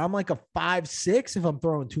 But I'm like a 5, 6 if I'm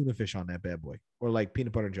throwing tuna fish on that bad boy or like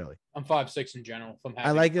peanut butter and jelly. I'm 5, 6 in general. If I'm happy.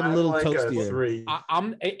 I like it a I'm little like toastier. a 3.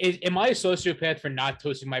 Am I a sociopath for not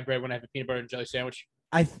toasting my bread when I have a peanut butter and jelly sandwich?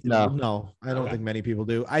 No, I don't Okay. think many people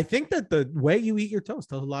do. I think that the way you eat your toast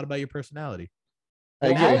tells a lot about your personality.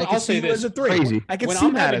 Well, I agree. I'll say see you as this. a 3. Crazy. I can When see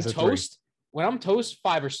I'm that having as a toast, when I'm toast,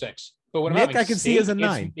 5 or 6. But when I'm Nick, having I can see steak, as a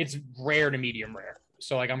 9. It's rare to medium rare.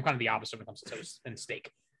 So like I'm kind of the opposite when it comes to toast and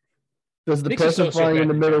steak. Does the Nick's a person flying in sociopath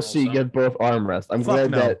the in middle general, seat so- get both armrests? I'm Fuck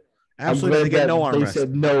glad no. that Absolutely, they get no they armrest.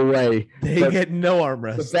 said no way. They but get no the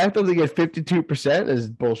armrest. fact that they get 52% is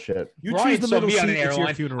bullshit. You Brian choose the saw middle me on seat. an It's your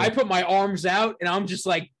airline. funeral. I put my arms out and I'm just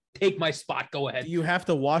like, take my spot. Go ahead. Do you have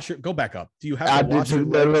to wash your? Go back up. Do you have I to did wash your too.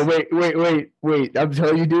 No, legs? wait. I'm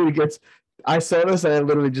telling you, dude, it gets. I saw this and I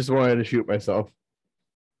literally just wanted to shoot myself.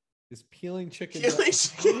 Is peeling chicken? Peeling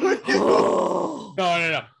chicken.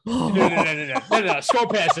 No. Scroll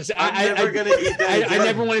past this. I'm never gonna eat that I again.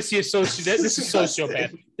 never want to see a sociopath. This is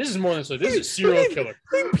sociopath. This is more than so. This is a serial killer.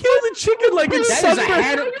 They peel the chicken like it's That is a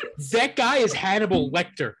sunburn. that guy is Hannibal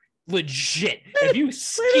Lecter. Legit. If you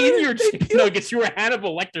skin your They chicken peel- nuggets, you're a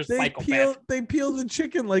Hannibal Lecter They psychopath. peel the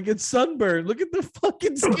chicken like it's sunburned. Look at the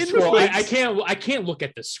fucking skin. Scroll, flakes. I can't look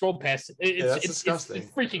at this. Scroll past it. Yeah, that's It's disgusting.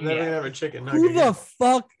 freaking I'm me never gonna out. have a chicken nugget. Who the again.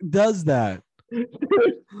 fuck does that? I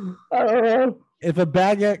don't know. If a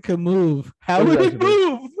baguette could move, how would it Exactly.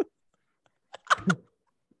 move?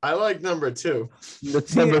 I like number 2.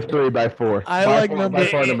 It's number 3 by 4. I By like far- number- by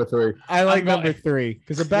far number 3. I like I'm going- number 3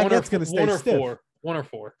 because a baguette's going to stay stiff. 1 or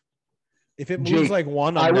 4. If it moves Jake, like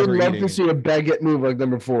 1, I I'm would never love eating to it. see a baguette move like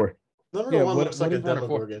number 4. Number Yeah, 1 what- looks what like a is number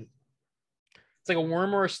 4? Demogorgon. It's like a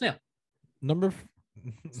worm or a snail. Number.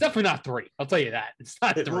 It's definitely not 3. I'll tell you that. It's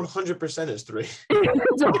not It 3. 100% is 3.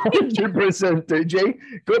 It's 100%. Jake,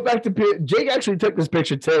 go back to Jake. Actually took this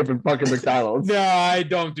picture today from fucking McDonald's. No, I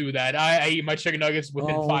don't do that. I eat my chicken nuggets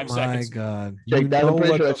within 5 seconds. God! Jake, that I'm know pretty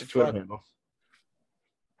what sure the that's your Twitter fuck- handle.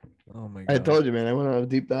 Oh my I god! told you, man. I went on a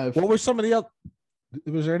deep dive. What were some of the other?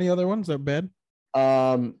 Was there any other ones that are bad?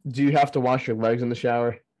 Do you have to wash your legs in the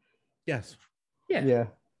shower? Yes, Yeah.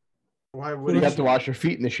 Why Do would you you have to wash your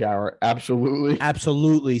feet in the shower? Absolutely.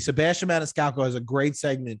 absolutely. Sebastian Maniscalco has a great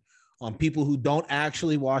segment on people who don't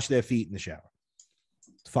actually wash their feet in the shower.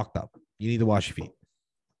 It's fucked up. You need to wash your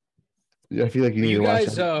feet. I feel like you Are need you to wash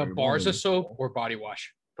guys that. bars of soap or body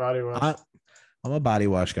wash? body wash? I'm a body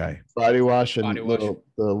wash guy. Body wash and Body wash.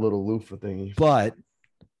 the little loofah thingy. But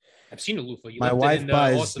I've seen a loofah. You my left it wife in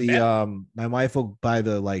buys Austin the bathroom. my wife will buy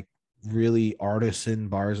the like really artisan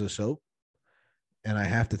bars of soap, and I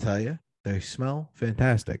have to tell you, they smell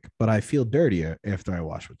fantastic, but I feel dirtier after I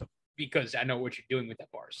wash with them. Because I know what you're doing with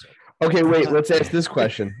that bar. So Okay, wait. Let's ask this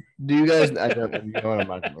question. Do you guys? I don't know. You know what I'm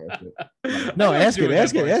not gonna ask it. No, I know ask what it, you're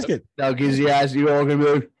ask doing it, with ask that it. Now, because you ask, you all gonna be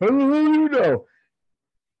like, how do you know?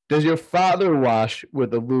 Does your father wash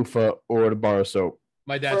with a loofah or the bar of soap?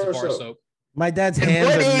 my dad's a Bar bar soap. soap. My dad's At hands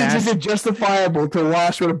what are age is nasty. it justifiable to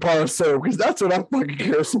wash with a bar of soap? Because that's what I'm fucking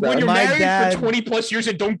curious When about. you're My married dad- for 20 plus years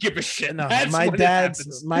and don't give a shit. No, That's my when it dad's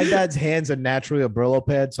happens. my dad's hands are naturally a Brillo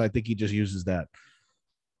pad, so I think he just uses that.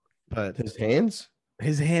 But His hands?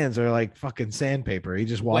 his hands are like fucking sandpaper. He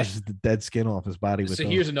just washes the dead skin off his body with So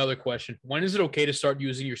those. here's another question. When is it okay to start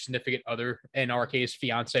using your significant other, in our case,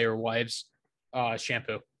 fiance or wife's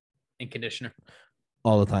shampoo and conditioner?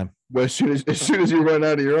 all the time. Well, as soon as you run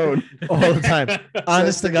out of your own. All the time.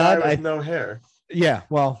 Honest Says the to guy God, with I no hair. yeah.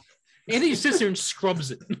 Well, Andy sits there and scrubs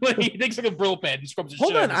it. Like, he takes like a Brillo pad and scrubs it.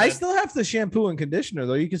 hold on. I still have the shampoo and conditioner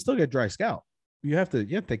though. You can still get dry scalp. You have to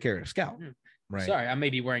take care of the scalp. Hmm. Right. Sorry, I may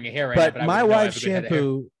be wearing a hair right now, But but I my wouldn't know I have wife's a good head of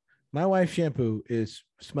hair. shampoo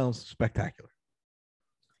smells spectacular.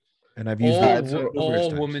 And I've used it numerous All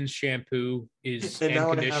times. women's shampoo is And and now I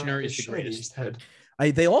have conditioner a is the greatest. shaved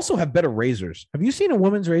head. They also have better razors. Have you seen a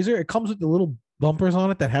woman's razor? It comes with the little bumpers on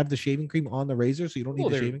it that have the shaving cream on the razor, so you don't need Well,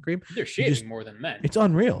 the they're- shaving cream. They're shaving just- more than men. It's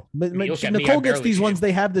unreal. But I mean, look at me, I Nicole gets barely these ones. shave.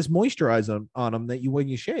 They have this moisturizer on them that you when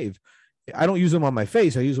you shave. I don't use them on my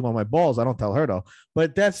face. I use them on my balls. I don't tell her though.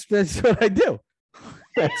 But that's what I do.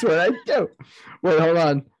 That's what I do. Wait, hold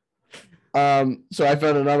on. So I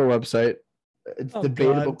found another website. It's Oh,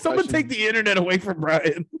 debatable. God. Someone take questions. the internet away from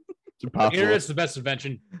Brian. It's impossible. Internet's the best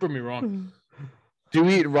invention. Prove me wrong. Do you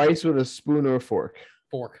eat rice with a spoon or a fork?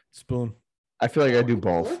 Fork. Spoon. I feel like I do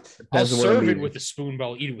both. What? I'll Depends on what I'm serve it eating. with a spoon, but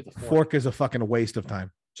I'll eat it with a fork. Fork is a fucking waste of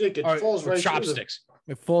time. Jake, it Or, falls or right through the- chopsticks.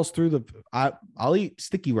 It falls through the. I'll eat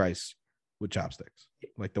sticky rice with chopsticks,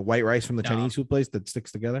 like the white rice from the No. Chinese food place that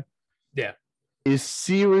sticks together. Is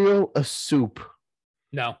cereal a soup?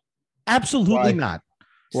 No. Absolutely Why? not,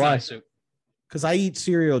 It's Why? not a soup. because I eat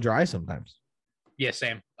cereal dry sometimes. Yeah,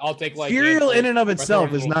 same. I'll take like Cereal in and of if I throw itself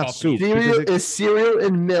in a is little not cup soup. and eat- Because Cereal it- is cereal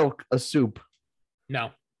and milk a soup?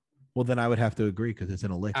 No. Well, then I would have to agree because it's in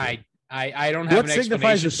a liquid. I don't have What an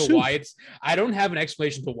signifies explanation a to soup? why it's. I don't have an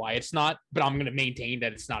explanation to why it's not, but I'm going to maintain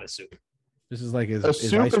that it's not a soup. This is like is A ice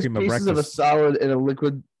soup is cream a pieces of a breakfast. solid and a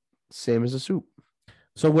liquid, same as a soup.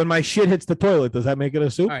 So when my shit hits the toilet, does that make it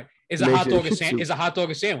a soup? All right. Is a Makes hot it dog a soup. is a hot dog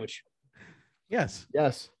a sandwich? Yes.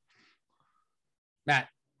 Yes. Matt,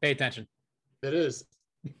 pay attention. It is.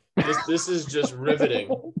 This is just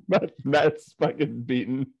riveting. Matt's fucking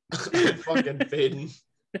beaten. I'm fucking fading.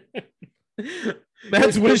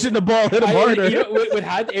 That's wishing the ball hit him harder. You know, with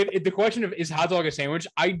if the question of is hot dog a sandwich,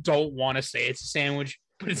 I don't want to say it's a sandwich,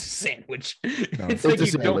 but it's a sandwich. It's a like sandwich.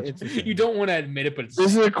 It's a sandwich. you don't want to admit it, but it's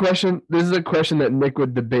This is a question. This is a question that Nick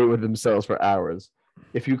would debate with himself for hours.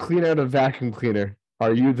 If you clean out a vacuum cleaner,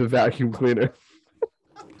 are you the vacuum cleaner?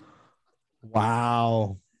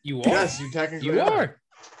 Wow. you are. Yes, you technically You are.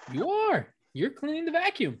 You are. You're cleaning the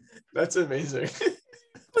vacuum. That's amazing.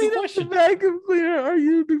 Good question. vacuum cleaner. Are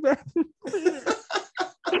you the vacuum cleaner?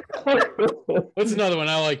 What's another one?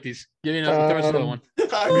 I like these. Give me another. Give us another one.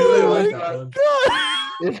 I really Oh like my that one.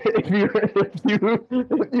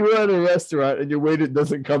 if you were at a restaurant and your waiter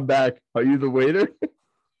doesn't come back, are you the waiter?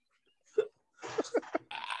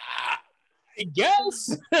 I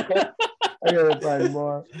guess. I gotta find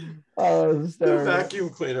more. Oh, this is The terrible. vacuum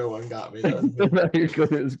cleaner one got me done. The vacuum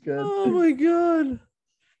cleaner is good. Oh my god.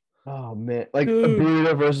 Oh man, like Dude. a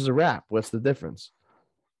burrito versus a wrap. What's the difference?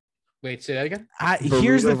 Wait, say that again.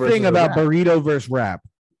 Here's the Burrito versus thing a about wrap. burrito versus wrap.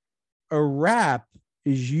 A wrap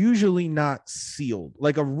is usually not sealed.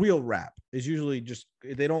 Like a real wrap is usually just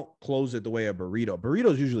they don't close it the way a burrito.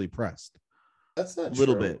 Burrito is usually pressed. That's not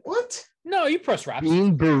Little true. bit. What? No, you press wraps.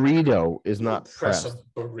 Bean burrito is You not don't press pressed.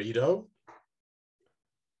 a burrito.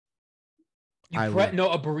 I would- No,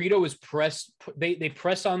 a burrito is pressed. They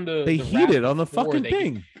press on the. They the heat wrap it on the before fucking they-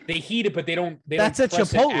 thing. They heat it, but they don't. They That's don't at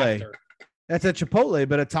press it Chipotle. after. That's at Chipotle,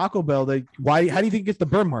 but at Taco Bell, they why? How do you think it gets the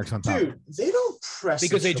burn marks on top? Dude, they don't press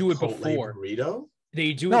Because a they do it Chipotle before. burrito.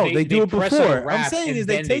 They do. No, they do it press on a before. I'm wrap saying and is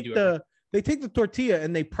they then take do it. they take the tortilla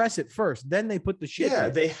and they press it first, then they put the shit. Yeah,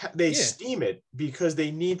 in. they Yeah. steam it because they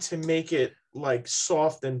need to make it like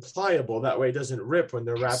soft and pliable. That way it doesn't rip when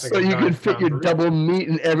they're wrapping. So you can fit your double meat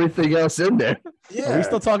and everything else in there. Yeah. Are we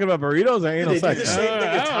still talking about burritos? Or anal They do sex? the same thing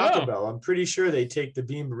I at don't Taco know. Bell. I'm pretty sure they take the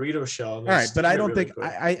bean burrito shell. And All right, but I don't really think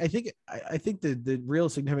quick. I think the real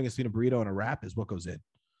significance between a burrito and a wrap is what goes in.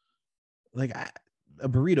 Like a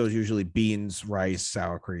burrito is usually beans, rice,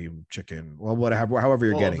 sour cream, chicken. Well, whatever, however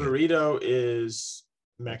you're getting a it. burrito is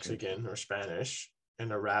Mexican or Spanish,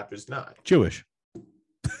 and a wrap is not. Jewish.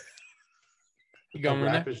 You going A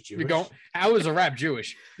in wrap there? is You Jewish? go. How is a rap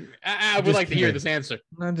Jewish? I would Just like to hear kidding. this answer.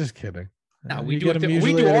 I'm just kidding. No, we You do get it. them We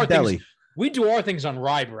usually do at a our deli. things. We do our things on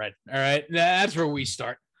rye bread. All right, that's where we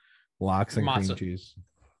start. Lox and cream Matzah. cheese.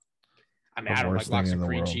 I mean, The I don't like worst thing lox in and the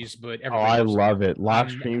cream world. cheese, but Oh, everybody I loves it. love it.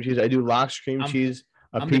 Lox I'm- cream cheese. I do lox cream cheese,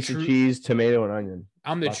 a I'm the piece of true- cheese, tomato, and onion.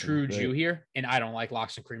 I'm the Fucking true great. Jew here, and I don't like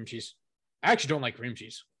lox and cream cheese. I actually don't like cream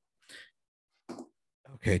cheese.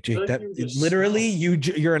 Okay, Jake. like That you just literally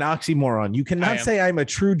smell. you're an oxymoron. You I cannot am. say I'm a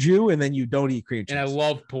true Jew and then you don't eat cream cheese. And I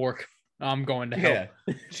love pork. I'm going to hell.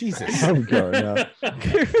 Jesus. I'm going up.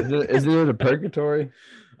 Isn't it a purgatory?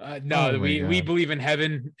 No, Oh my we God. believe in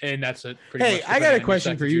heaven, and that's it. pretty Hey, much, I got depending a on your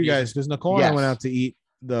question sect for of you Judaism. guys because Nicole and I went Yes. out to eat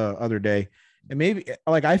the other day, and maybe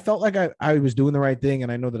like I felt like I was doing the right thing,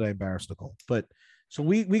 and I know that I embarrassed Nicole. But so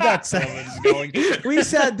we got I don't know where this is going. we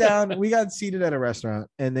sat down, we got seated at a restaurant,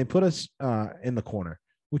 and they put us in the corner,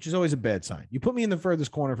 which is always a bad sign. You put me in the furthest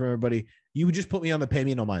corner from everybody, you would just put me on the pay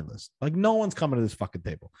me no mind list. Like no one's coming to this fucking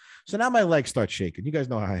table. So now my legs start shaking. You guys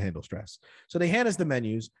know how I handle stress. So they hand us the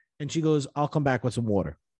menus, and she goes, "I'll come back with some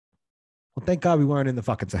water." Well, thank God we weren't in the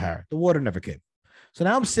fucking Sahara. The water never came. So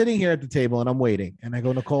now I'm sitting here at the table and I'm waiting. And I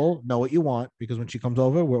go, "Nicole, know what you want," because when she comes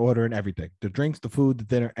over, we're ordering everything: the drinks, the food, the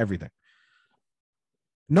dinner, everything.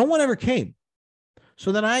 No one ever came.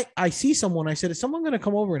 So then I see someone. I said, "Is someone going to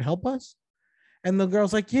come over and help us?" And the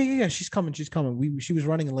girl's like, yeah, she's coming. She's coming. She was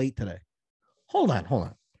running late today. Hold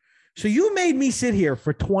on. So you made me sit here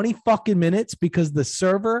for 20 fucking minutes because the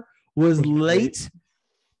server was late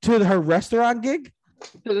to her restaurant gig?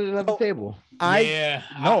 Sit at another table. I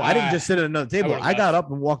didn't just sit at another table. would've I got left.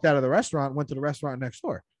 up and walked out of the restaurant, went to the restaurant next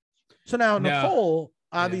door. So now No. Nicole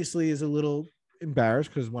obviously is a little embarrassed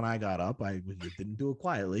because when I got up, I didn't do it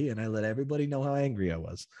quietly, and I let everybody know how angry I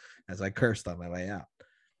was as I cursed on my way out.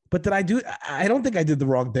 But did I do? I don't think I did the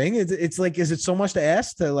wrong thing. It's like, is it so much to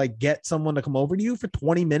ask to like get someone to come over to you for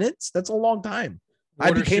 20 minutes? That's a long time. I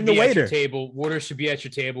Water became should the be at your waiter. table. Water should be at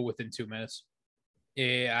your table within 2 minutes.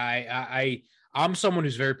 Yeah, I'm someone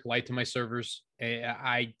who's very polite to my servers.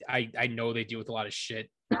 I know they deal with a lot of shit,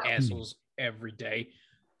 assholes every day.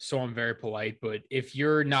 So I'm very polite. But if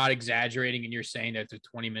you're not exaggerating and you're saying that it took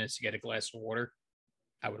 20 minutes to get a glass of water,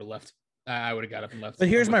 I would have left. I would have got up and left. But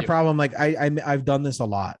here's I'm my with you. problem. Like I've done this a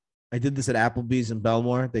lot. I did this at Applebee's in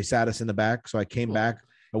Belmore. They sat us in the back, so I came back.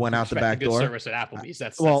 I went out the Expect a back good door. Service at Applebee's.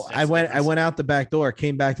 That's I went out the back door,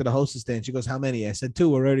 came back to the hostess stand. She goes, "How many?" I said, 2.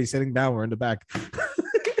 We're already sitting down. We're in the back.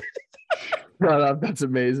 No, that's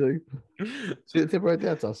amazing. See the tip right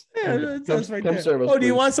there? That's us. Yeah, that's right there. serve us, Oh, do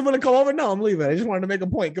you please. want someone to come over? No, I'm leaving. I just wanted to make a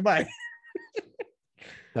point. Goodbye.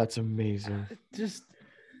 That's amazing. Just,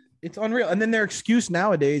 it's unreal. And then their excuse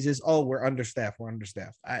nowadays is, "Oh, we're understaffed. We're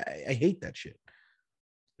understaffed." I hate that shit.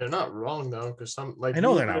 They're not wrong though, because some like I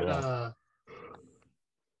know we they're not were, wrong.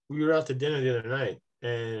 We were out to dinner the other night,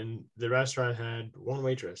 and the restaurant had one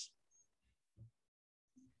waitress.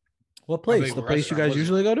 What place? big The of a place you restaurant guys was it?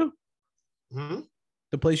 usually go to? Hmm?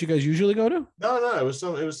 The place you guys usually go to? No, it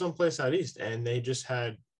was some place out east, and they just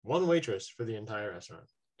had one waitress for the entire restaurant.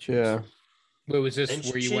 Yeah. Wait, was this And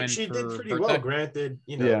where you she, went she for did pretty birthday? well. Granted,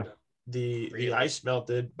 Yeah. the Really? ice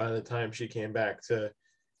melted by the time she came back to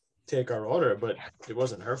take our order, but it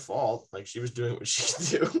wasn't her fault. Like she was doing what she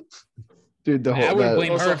could do. Dude, the I whole wouldn't that-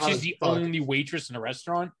 blame Also her if hot she's as the fuck. only waitress in a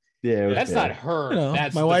restaurant. Yeah, it was That's bad. not her. You know,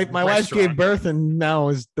 That's my the wife gave restaurant. birth, and now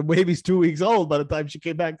is the baby's 2 weeks old by the time she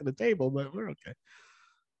came back to the table. But we're okay.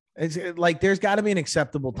 It's like there's got to be an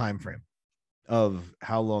acceptable time frame of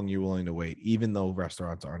how long you're willing to wait, even though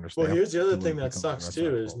restaurants are understaffed. Well, here's the other till it thing that becomes a sucks too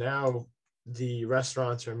restaurant is fault. now the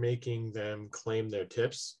restaurants are making them claim their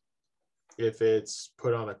tips if it's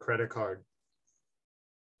put on a credit card.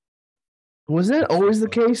 Was that always the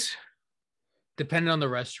case? Depending on the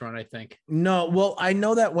restaurant, I think. No, well, I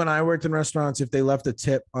know that when I worked in restaurants, if they left a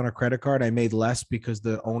tip on a credit card, I made less because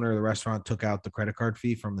the owner of the restaurant took out the credit card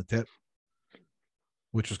fee from the tip,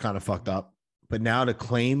 which was kind of fucked up. But now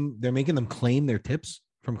they're making them claim their tips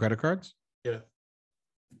from credit cards. Yeah.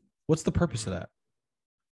 What's the purpose of that?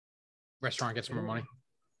 Restaurant gets more money.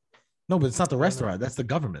 No, but it's not the restaurant. That's the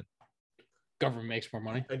government. Government makes more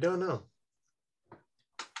money. I don't know.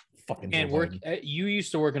 Fucking And Joe work. Biden. You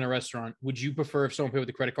used to work in a restaurant. Would you prefer if someone paid with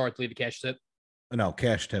a credit card to leave a cash tip? No,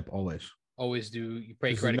 cash tip always. Always do. You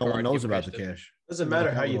pay 'Cause credit no card. one knows give a about cash the tip. cash. Doesn't You matter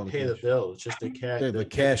walk how out with you all the pay the cash. bill. It's just the cash. The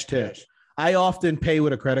cash tip. I often pay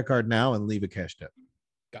with a credit card now and leave a cash tip.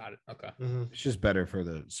 Got it. Okay. Mm-hmm. It's just better for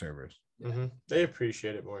the servers. Mm-hmm. They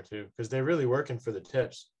appreciate it more too because they're really working for the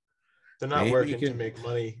tips. They're not Maybe working to can- make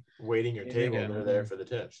money waiting your Maybe table. again. They're there for the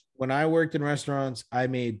tips. When I worked in restaurants, I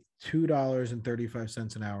made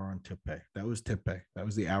 $2.35 an hour on tip pay. That was tip pay. That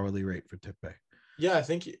was the hourly rate for tip pay. Yeah, I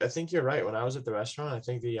think you're right. When I was at the restaurant, I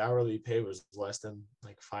think the hourly pay was less than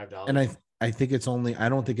like $5. And I think it's only, I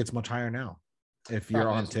don't think it's much higher now if you're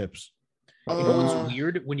Probably on isn't. tips. You know what's Uh,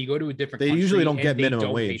 weird when you go to a different. They country usually don't and get they minimum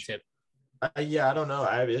don't pay wage. Tip. Yeah, I don't know.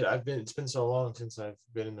 It's been so long since I've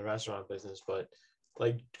been in the restaurant business, but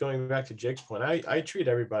like going back to Jake's point, I treat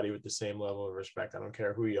everybody with the same level of respect. I don't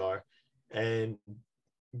care who you are. And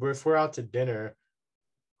if we're out to dinner,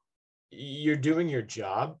 you're doing your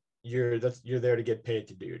job. You're there to get paid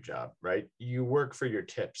to do your job, right? You work for your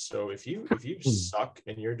tips. So if you suck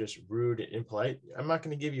and you're just rude and impolite, I'm not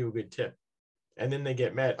going to give you a good tip. And then they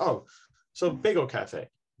get mad. Oh, so Bagel Cafe,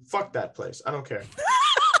 fuck that place. I don't care.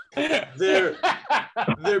 Their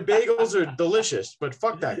bagels are delicious, but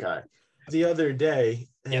fuck that guy. The other day,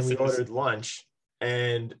 and Yes, we it is. ordered lunch,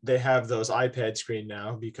 and they have those iPad screen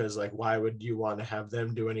now because, like, why would you want to have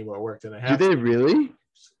them do any more work than they Do have? they really?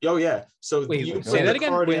 Oh yeah. So Wait, you say put that the again?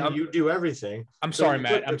 card Wait, in, you do everything. I'm So sorry, you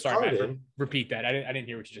Matt. put I'm the sorry, card Matt. in. Repeat that. I didn't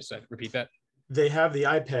hear what you just said. Repeat that. They have the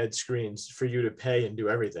iPad screens for you to pay and do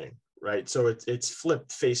everything, right? So it's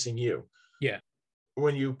flipped facing you. Yeah.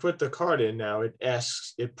 When you put the card in now,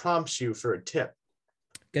 it prompts you for a tip.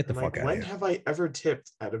 Get the I'm fuck like, out when of here. have I ever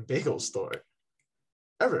tipped at a bagel store?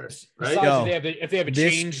 Ever, right? Besides, Yo, if they have a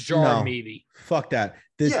this- change jar, no. maybe. Fuck that.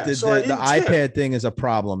 Yeah, so I The didn't tip. iPad thing is a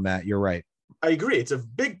problem, Matt. You're right. I agree. It's a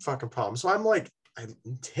big fucking problem. So I'm like, I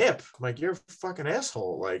tip. I'm like, you're a fucking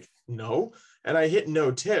asshole. Like, no. And I hit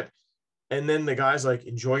no tip. And then the guy's like,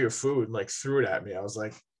 enjoy your food, and like threw it at me. I was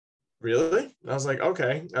like, really? And I was like,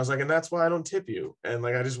 okay. I was like, and that's why I don't tip you. And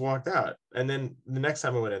like, I just walked out. And then the next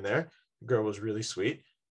time I went in there, the girl was really sweet.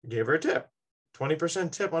 Gave her a tip.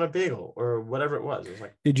 20% tip on a bagel or whatever it was. It was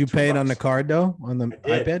like, Did you pay it on the $2. card though? On the I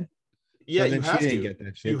did. iPad? yeah, So you then have she didn't to. get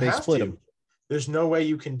that shit. You They have split to. them. There's no way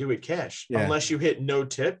you can do it cash Yeah. unless you hit no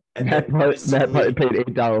tip. And Matt then probably paid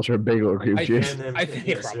 $8 for a bagel or cream I- cheese. and then- I think-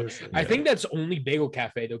 yeah, probably. seriously. I think that's only Bagel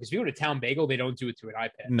Cafe though, because if you go to Town Bagel, they don't do it to an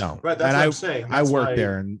iPad. No. Right, that's and what I, I'm saying. I That's worked why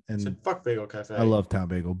there I said, and fuck Bagel Cafe. I love Town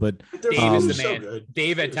Bagel, but But their Dave food is the so man. good.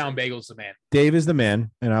 Dave at Seriously. Town Bagel's the man. Dave is the man,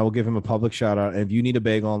 and I will give him a public shout out. And if you need a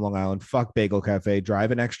bagel on Long Island, fuck Bagel Cafe.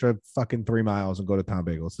 Drive an extra fucking 3 miles and go to Town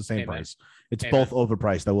Bagel. It's the same Amen. price. It's Amen. both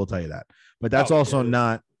overpriced. I will tell you that. But that's Oh, also yeah.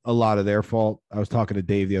 not a lot of their fault. I was talking to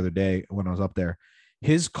Dave the other day when I was up there.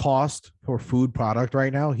 His cost for food product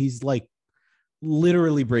right now, he's like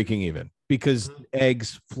literally breaking even because Mhm.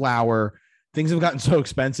 eggs, flour, things have gotten so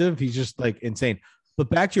expensive. He's just like insane. But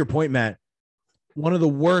back to your point, Matt, one of the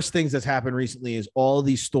worst things that's happened recently is all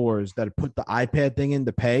these stores that put the iPad thing in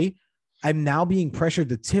to pay. I'm now being pressured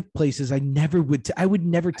to tip places I never would. I would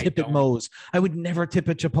never tip at don't. Moe's. I would never tip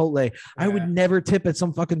at Chipotle. I would Yeah. never tip at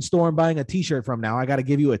some fucking store I'm buying a T-shirt from. Now I got to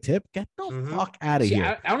give you a tip. Get the Mhm. fuck out of See,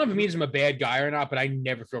 here. I don't know if it means I'm a bad guy or not, but I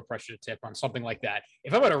never feel pressure to tip on something like that.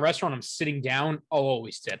 If I'm at a restaurant, I'm sitting down, I'll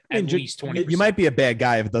always tip I mean, at least 20%. You might be a bad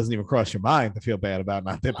guy if it doesn't even cross your mind to feel bad about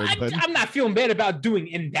not tipping. But I'm not feeling bad about doing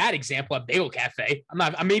in that example at Bagel Cafe. I'm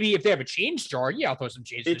not. Maybe if they have a change jar, yeah, I'll throw some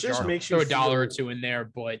change in It the just jar. makes you Throw a dollar or feel- two in there,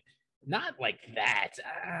 but not like that.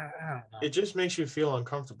 I don't know. It just makes you feel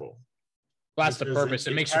uncomfortable. Well, that's the Because purpose.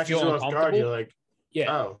 It makes you catches feel off guard. uncomfortable. You're like,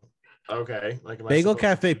 Yeah. oh, okay. Like, am I Bagel supposed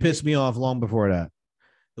Cafe to- pissed me off long before that.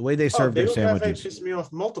 The way they Oh, serve their Bagel Cafe sandwiches. pissed me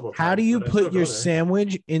off multiple How do times, you but I still put go your there.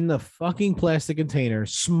 sandwich in the fucking plastic container,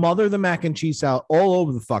 smother the mac and cheese out all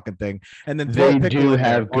over the fucking thing, and then throw They a pickle do in there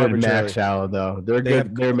have good arbitrarily? mac salad though. They're They good.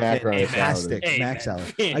 have Their macaroni fantastic salad. Hey, mac man.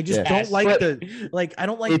 salad. I just Yeah. don't like Fantastic. I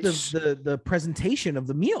don't like It's- the presentation of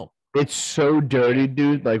the meal. It's so dirty,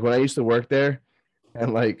 dude. Like when I used to work there,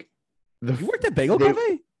 and like the You worked at Bagel they-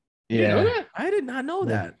 Cafe? You know yeah, that? I did not know Yeah.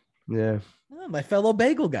 that. yeah. Oh, my fellow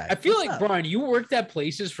bagel guy. I feel What's like up? Brian, you worked at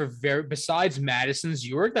places for besides Madison's,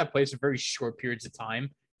 you worked at places for very short periods of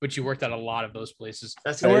time, but you worked at a lot of those places.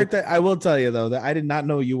 That's I it. worked at, I will tell you though that I did not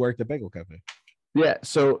know you worked at Bagel Cafe. Yeah,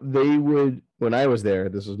 so they would when I was there.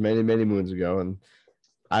 This was many, many moons ago, and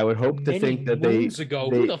I would hope to Many think that they. moons ago.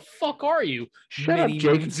 they- Who the fuck are you? Shut Many up,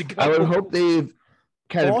 Jake. moons ago. I would hope they've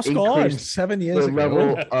kind Lost of gone increased 7 years the ago.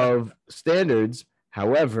 level of standards.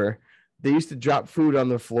 However, they used to drop food on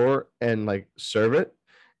the floor and like serve it,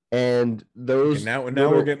 And those Okay, now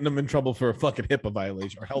little- we're getting them in trouble for a fucking HIPAA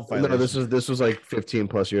violation or health violation. No, this was like 15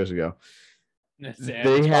 plus years ago. Yeah,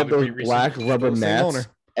 They it's had probably those pretty black recent. rubber Still the same mats, owner.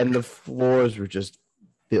 and the floors were just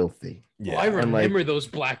filthy. Oh, I Yeah. And, like- remember those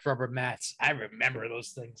black rubber mats. I remember those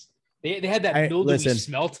things. They had that I- mildewy listen,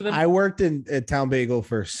 smell to them. I worked at Town Bagel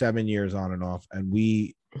for 7 years on and off, and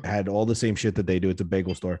we had all the same shit that they do at the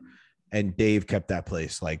bagel store. And Dave kept that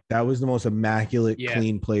place. Like, that was the most immaculate, Yeah.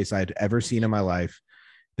 clean place I'd ever seen in my life.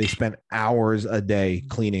 They spent hours a day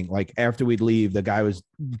cleaning. Like, after we'd leave, the guy was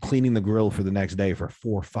cleaning the grill for the next day for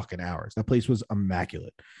 4 fucking hours. That place was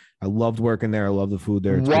immaculate. I loved working there. I love the food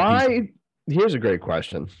there. It's good pizza. Why? Here's a great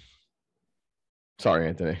question. Sorry,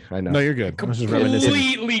 Anthony. I know. No, you're good. I was just reminiscing.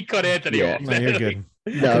 Completely cut Anthony Yeah. off. No, you're good.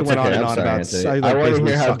 No, it's went on okay. and I'm on sorry, about Anthony. cellular I want to basically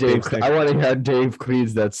hear how sucked Dave. Dave's dick. I want to hear how Dave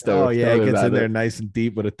cleans that stove. Oh, yeah. Tell It me gets about in there it. nice and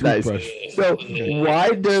deep with a Nice. toothbrush. So, why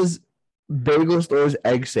does bagel stores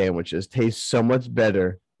egg sandwiches taste so much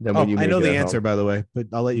better than when you make I know it the at answer, home? by the way, but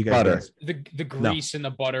I'll let you guys Butter. guess. The grease and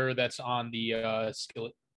the butter that's on the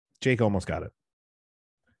skillet. Jake almost got it.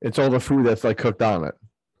 It's all the food that's like cooked on it.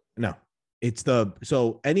 No, it's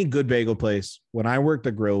so any good bagel place. When I worked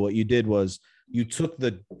the grill, what you did was you took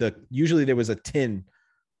the usually there was a tin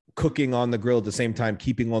cooking on the grill at the same time,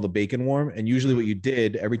 keeping all the bacon warm. And usually what you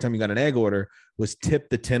did every time you got an egg order was tip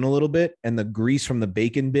the tin a little bit, and the grease from the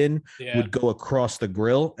bacon bin Yeah. would go across the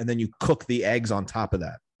grill, and then you cook the eggs on top of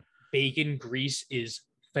that. Bacon grease is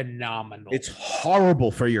phenomenal. It's horrible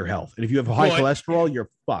for your health. And if you have high But- cholesterol, you're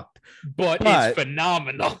fucked. but but- it's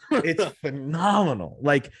phenomenal. It's phenomenal.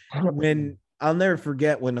 Like, when I'll never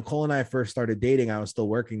forget when Nicole and I first started dating, I was still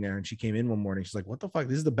working there, and she came in one morning. She's like, "What the fuck?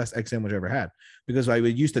 This is the best egg sandwich I ever had." Because I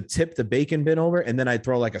would used to tip the bacon bin over, and then I'd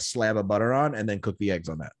throw like a slab of butter on and then cook the eggs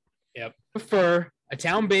on that. Yep. Prefer a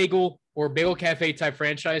town bagel or bagel cafe type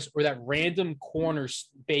franchise or that random corner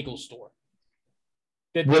bagel store.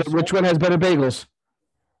 Which one has better bagels?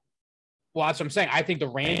 Well, that's what I'm saying. I think the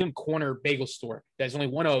random corner bagel store that's only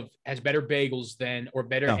one of has better bagels than or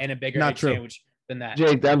better No, and a bigger not egg true. sandwich than that.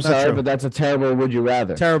 Jake, I'm Not sorry, true. but that's a terrible would you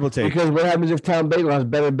rather. Terrible take. Because what happens if Town Bagel has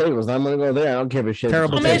better bagels? I'm going to go there. I don't give a shit.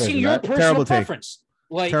 Terrible I'm take. asking your personal Terrible take. preference.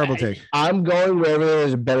 Like Terrible take. I'm going wherever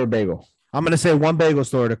there's a better bagel. I'm going to say one bagel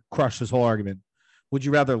store to crush this whole argument. Would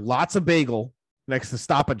you rather lots of bagel next to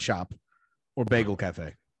Stop and Shop or Bagel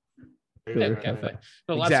Cafe? Bagel cafe.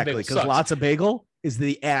 No, lots of Exactly, bagels because sucks. lots of bagel is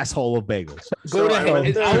the asshole of bagels. Go to So I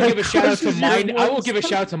went I will there- give a shout out to Crushes your mine. I will words. give a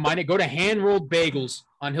shout out to mine. Go to Hand Rolled Bagels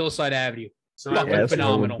on Hillside Avenue. So I Fucking went Yes, to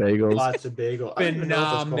phenomenal. bagels. lots of bagel. I don't even know if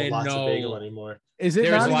it's called lots of Phenomenal. bagel anymore. Is it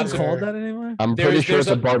There's not lots even of- called that anymore? I'm There's- pretty sure there's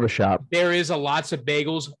it's a a- barbershop. There is a lots of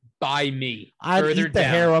bagels by me. I'd further eat the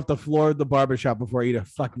down. hair off the floor of the barbershop before I eat a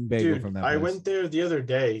fucking bagel Dude, from that I place. went there the other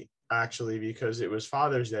day actually because it was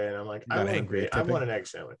Father's Day, and I'm like, You I got want, angry at I tipping? want an egg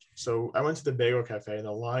sandwich. So I went to the bagel cafe, and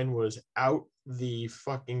the line was out the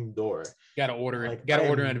fucking door. Gotta order it. Like, Gotta I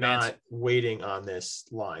order am in advance. not waiting on this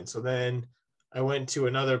line. So then I went to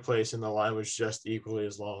another place, and the line was just equally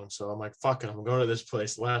as long. So I'm like, fuck it, I'm going to this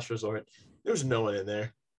place. Last resort. There was no one in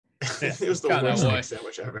there. It was the Kinda worst way. egg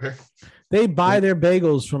sandwich ever. They buy their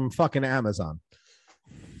bagels from fucking Amazon.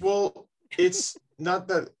 Well, it's not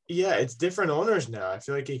that. Yeah, it's different owners now. I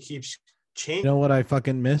feel like it keeps You changing. know what I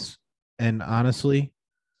fucking miss? And honestly,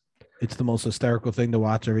 it's the most hysterical thing to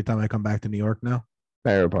watch every time I come back to New York now.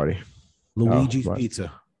 Bachelor party. Luigi's what?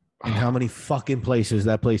 Pizza. And how many fucking places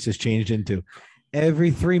that place has changed into.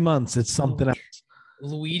 Every 3 months, it's something else.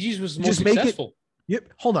 Luigi's was the Just most make it- successful. Yep.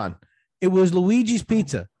 Hold on. It was Luigi's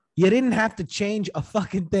Pizza. You didn't have to change a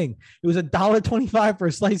fucking thing. It was $1.25 for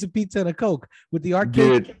a slice of pizza and a Coke with the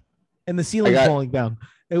arcade Dude, and the ceiling got- falling down.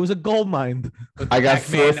 It was a gold mine. With I the got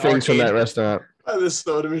Pac-Man 4 things from that arcade. restaurant. By the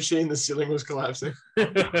soda machine, the ceiling was collapsing.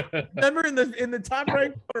 Remember in the top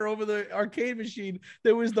right corner over the arcade machine,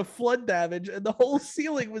 there was the flood damage and the whole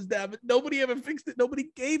ceiling was damaged. Nobody ever fixed it. Nobody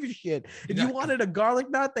gave a shit. If you wanted a garlic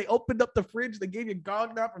knot, they opened up the fridge. They gave you a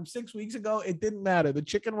garlic knot from 6 weeks ago. It didn't matter. The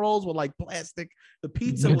chicken rolls were like plastic. The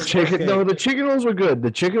pizza The was chicken, okay. no, the chicken rolls were good.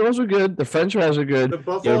 The chicken rolls were good. The French fries are good. The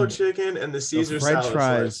buffalo Yeah. chicken and the The Caesar French salad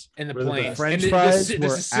fries. slice. And the Were the planes. best. French and the, fries the, were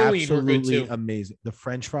Sicilian were good absolutely too. amazing. The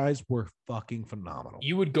French fries were fucking phenomenal.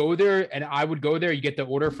 You would go there, and I would go there. You get the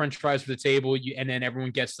order French fries for the table, and then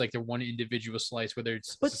everyone gets like their one individual slice, whether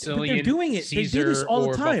it's But Sicilian, they're doing it. Caesar, they do this all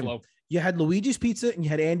or the time. Buffalo. You had Luigi's Pizza and you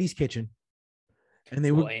had Andy's Kitchen, and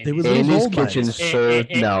they Well, were little Andy's gold mines. Kitchen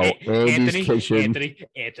served no. Andy's Kitchen.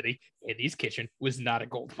 Andy's Kitchen was not a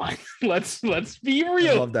gold mine. let's be I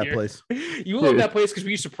real. love that here. place. You love that place because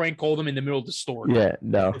we used to prank call them in the middle of the store. Yeah,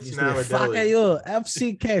 no. It's Used to now be, a fuck deli. you,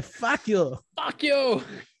 FCK, fuck you. Fuck you.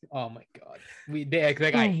 Oh my god. That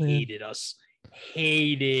guy Oh, man. hated us.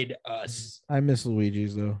 hated us. I miss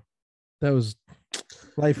Luigi's though.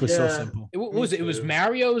 Life was so Yeah. simple. What was it? It was too.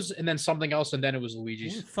 Mario's and then something else, and then it was Who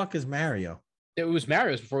Luigi's. the fuck is Mario? It was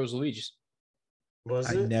Mario's before it was Luigi's.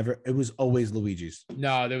 Was it? It was always Luigi's.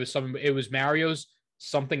 No, there was some. It was Mario's,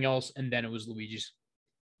 something else, and then it was Luigi's.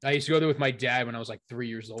 I used to go there with my dad when I was like 3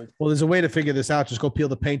 years old. Well, there's a way to figure this out. Just go peel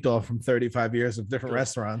the paint off from 35 years of different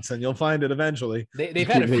restaurants, and you'll find it eventually. They've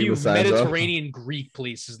had a Keep few the signs up. Mediterranean Greek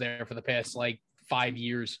places there for the past like 5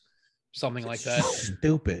 years, something like that.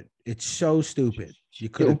 Stupid. It's so stupid. You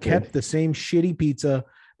could have Stupid. kept the same shitty pizza,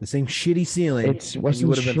 the same shitty ceiling. It and wasn't you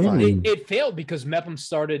would have been shitty. fine. It failed because Mepham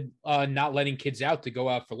started not letting kids out to go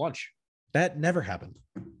out for lunch. That never happened.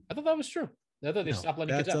 I thought that was true. I thought they No, stopped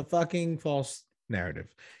letting kids that's a out. fucking false narrative.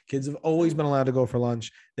 Kids have always been allowed to go for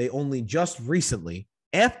lunch. They only just recently,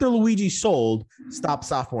 after Luigi sold, stopped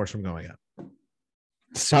sophomores from going out.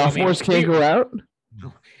 Sophomores can't go out.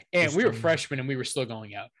 And we were freshmen and we were still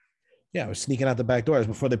going out. Yeah, I was sneaking out the back doors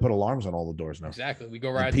before they put alarms on all the doors now. Exactly. We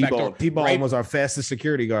go right out the back door. T-Bone Right, was our fastest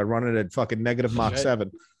security guard, running at fucking negative Mach Right.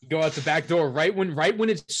 7. go out the back door right when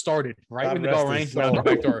it started. Right God when the rest bell his rang, went out the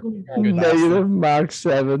soul. back door. We're good. Negative Mach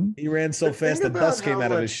 7. He ran so But think fast that about dust came how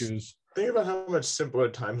out of his much- shoes. Think about how much simpler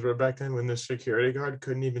times were back then when the security guard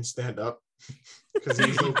couldn't even stand up because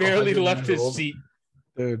He barely left his seat.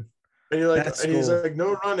 Dude, And you're like, That's and he's cool. like,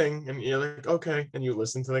 no running, and you're like, okay, and you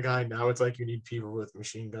listen to the guy. Now it's like you need people with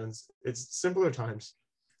machine guns. It's simpler times.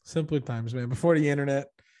 simpler times, man. Before the internet.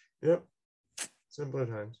 Yep, simpler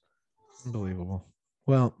times. Unbelievable.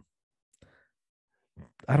 Well,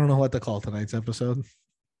 I don't know what to call tonight's episode.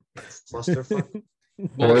 Clusterfuck.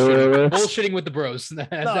 Bullshitting with the bros.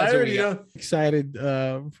 That's what we got. Excited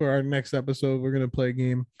for our next episode. We're gonna play a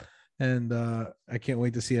game, and I can't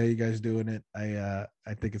wait to see how you guys doing it. I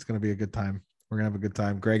think it's gonna be a good time. We're gonna have a good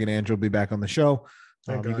time. Greg and Andrew will be back on the show.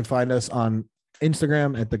 Thank You God. can find us on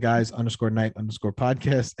Instagram at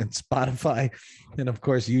theguys_night_podcast and Spotify, and of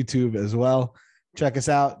course YouTube as well. Check us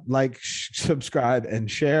out, like, subscribe, and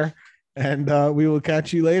share. And we will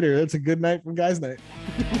catch you later. That's a good night from Guys Night.